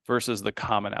application versus the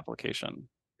Common application.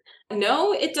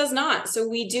 No, it does not. So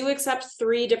we do accept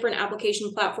 3 different application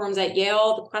platforms at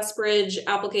Yale: the QuestBridge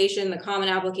application, the Common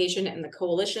application, and the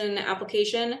Coalition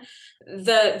application.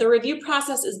 The review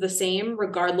process is the same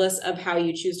regardless of how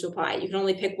you choose to apply. You can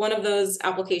only pick one of those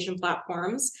application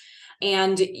platforms.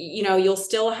 And, you'll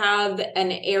still have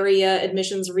an area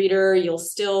admissions reader. You'll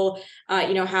still,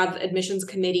 have admissions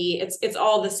committee. It's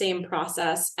all the same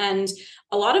process. And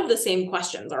a lot of the same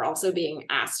questions are also being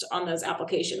asked on those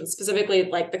applications, specifically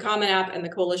like the Common app and the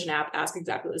Coalition app ask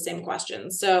exactly the same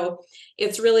questions. So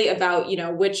it's really about,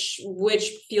 which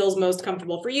feels most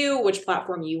comfortable for you, which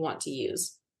platform you want to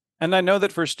use. And I know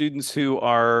that for students who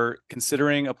are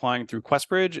considering applying through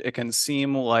QuestBridge, it can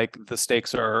seem like the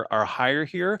stakes are higher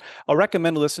here. I'll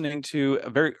recommend listening to a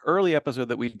very early episode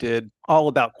that we did all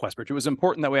about QuestBridge. It was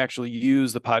important that we actually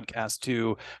use the podcast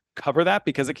to cover that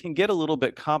because it can get a little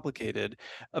bit complicated.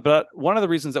 But one of the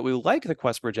reasons that we like the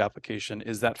QuestBridge application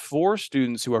is that for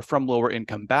students who are from lower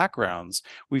income backgrounds,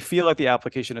 we feel like the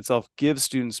application itself gives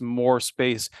students more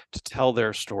space to tell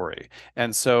their story.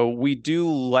 And so we do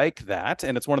like that.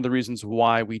 And it's one of the reasons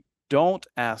why we don't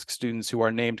ask students who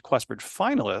are named QuestBridge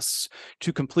finalists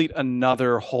to complete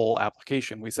another whole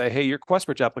application. We say, hey, your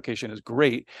QuestBridge application is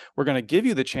great. We're going to give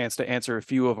you the chance to answer a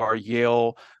few of our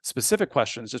Yale specific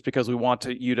questions just because we want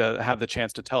you to have the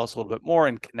chance to tell us a little bit more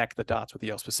and connect the dots with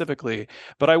Yale specifically.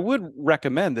 But I would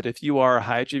recommend that if you are a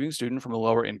high achieving student from a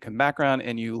lower income background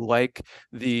and you like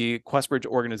the QuestBridge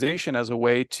organization as a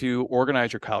way to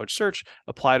organize your college search,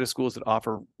 apply to schools that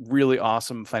offer really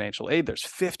awesome financial aid. There's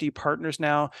 50 partners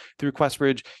now through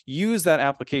QuestBridge. Use that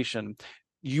application.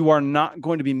 You are not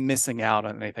going to be missing out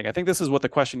on anything. I think this is what the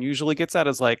question usually gets at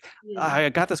is like, I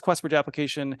got this QuestBridge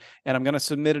application and I'm going to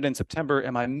submit it in September.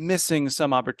 Am I missing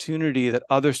some opportunity that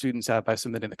other students have by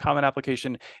submitting the Common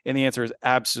application? And the answer is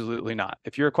absolutely not.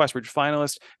 If you're a QuestBridge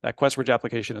finalist, that QuestBridge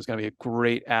application is going to be a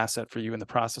great asset for you in the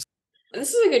process.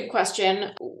 This is a good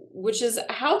question, which is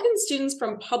how can students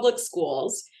from public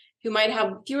schools who might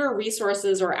have fewer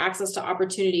resources or access to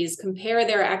opportunities compare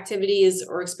their activities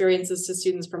or experiences to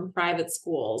students from private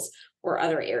schools or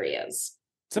other areas?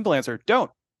 Simple answer,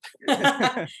 don't.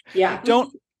 Yeah.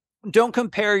 Don't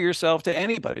compare yourself to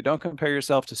anybody. Don't compare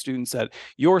yourself to students at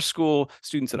your school,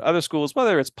 students at other schools,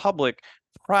 whether it's public,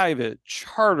 private,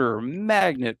 charter,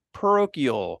 magnet,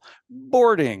 parochial,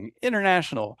 boarding,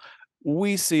 international.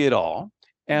 We see it all.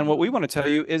 And what we want to tell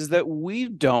you is that we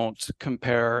don't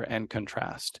compare and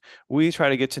contrast. We try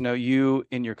to get to know you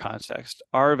in your context.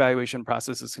 Our evaluation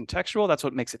process is contextual. That's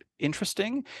what makes it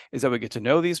interesting, is that we get to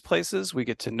know these places, we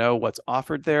get to know what's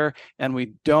offered there, and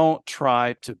we don't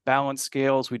try to balance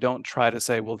scales. We don't try to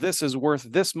say, well, this is worth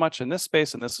this much in this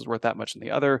space and this is worth that much in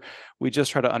the other. We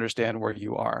just try to understand where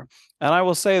you are. And I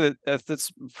will say that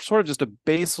it's sort of just a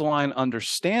baseline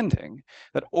understanding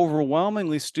that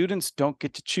overwhelmingly students don't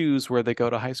get to choose where they go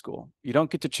to high school. You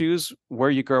don't get to choose where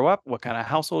you grow up, what kind of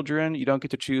household you're in. You don't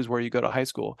get to choose where you go to high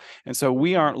school. And so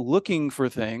we aren't looking for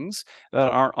things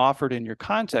that aren't offered in your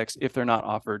context if they're not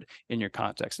offered in your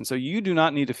context. And so you do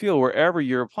not need to feel wherever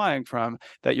you're applying from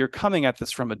that you're coming at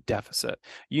this from a deficit.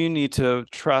 You need to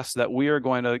trust that we are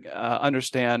going to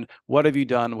understand what have you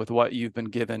done with what you've been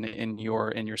given in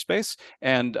your space.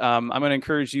 And I'm going to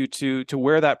encourage you to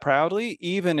wear that proudly,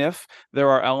 even if there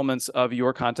are elements of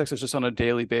your context that's just on a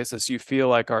daily basis you feel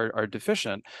like are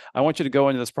deficient. I want you to go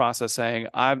into this process saying,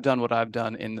 I've done what I've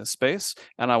done in this space,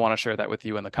 and I want to share that with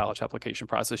you in the college application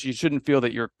process. You shouldn't feel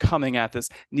that you're coming at this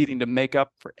needing to make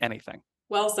up for anything.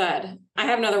 Well said. I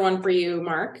have another one for you,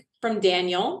 Mark, from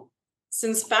Daniel.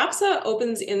 Since FAFSA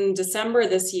opens in December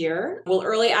this year, will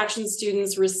early action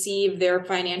students receive their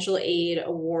financial aid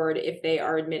award if they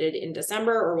are admitted in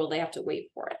December, or will they have to wait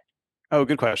for it? Oh,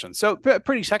 good question. So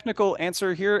pretty technical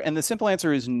answer here. And the simple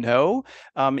answer is no.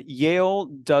 Yale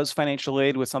does financial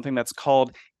aid with something that's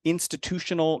called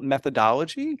institutional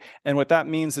methodology. And what that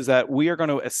means is that we are going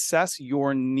to assess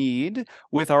your need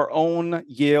with our own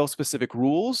Yale specific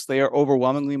rules. They are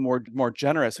overwhelmingly more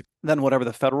generous than whatever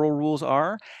the federal rules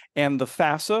are. And the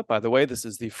FAFSA, by the way, this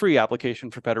is the free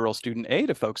application for federal student aid.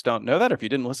 If folks don't know that, or if you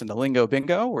didn't listen to Lingo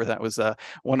Bingo, where that was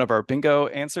one of our bingo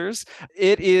answers,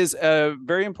 it is a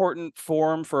very important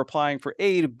form for applying for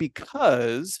aid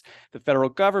because the federal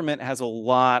government has a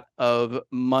lot of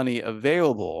money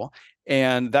available.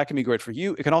 And that can be great for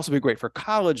you. It can also be great for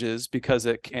colleges because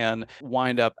it can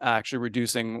wind up actually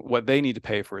reducing what they need to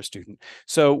pay for a student.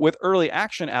 So with early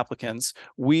action applicants,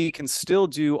 we can still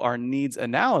do our needs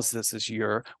analysis this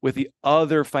year with the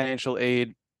other financial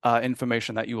aid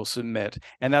information that you will submit.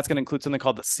 And that's going to include something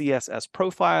called the CSS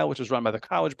profile, which is run by the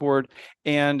College Board,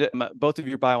 and both of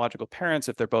your biological parents,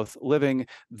 if they're both living,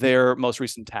 their most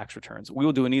recent tax returns. We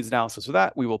will do a needs analysis of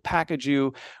that. We will package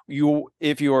you.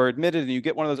 If you are admitted and you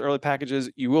get one of those early packages,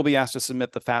 you will be asked to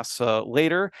submit the FAFSA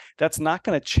later. That's not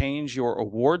going to change your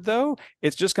award, though.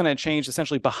 It's just going to change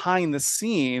essentially behind the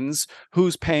scenes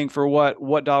who's paying for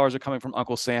what dollars are coming from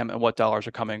Uncle Sam and what dollars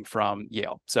are coming from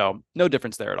Yale. So no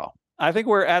difference there at all. I think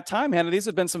we're at time, Hannah. These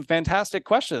have been some fantastic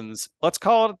questions. Let's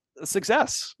call it a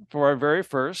success for our very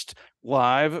first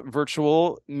live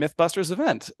virtual Mythbusters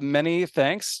event. Many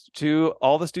thanks to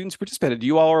all the students who participated.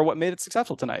 You all are what made it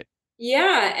successful tonight.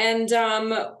 Yeah, and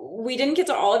we didn't get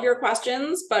to all of your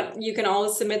questions, but you can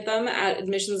always submit them at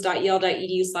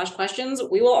admissions.yale.edu/questions.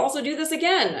 We will also do this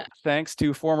again. Thanks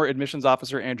to former admissions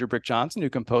officer Andrew Brick Johnson, who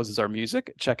composes our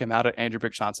music. Check him out at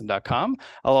andrewbrickjohnson.com.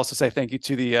 I'll also say thank you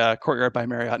to the Courtyard by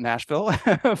Marriott Nashville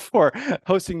for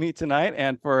hosting me tonight,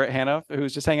 and for Hannah,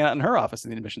 who's just hanging out in her office in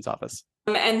the admissions office.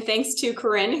 And thanks to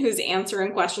Corinne, who's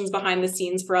answering questions behind the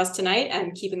scenes for us tonight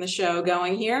and keeping the show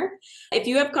going here. If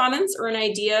you have comments or an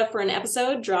idea for an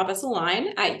episode, drop us a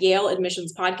line at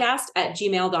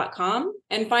yaleadmissionspodcast@gmail.com.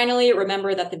 And finally,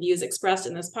 remember that the views expressed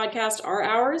in this podcast are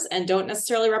ours and don't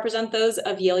necessarily represent those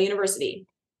of Yale University.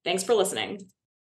 Thanks for listening.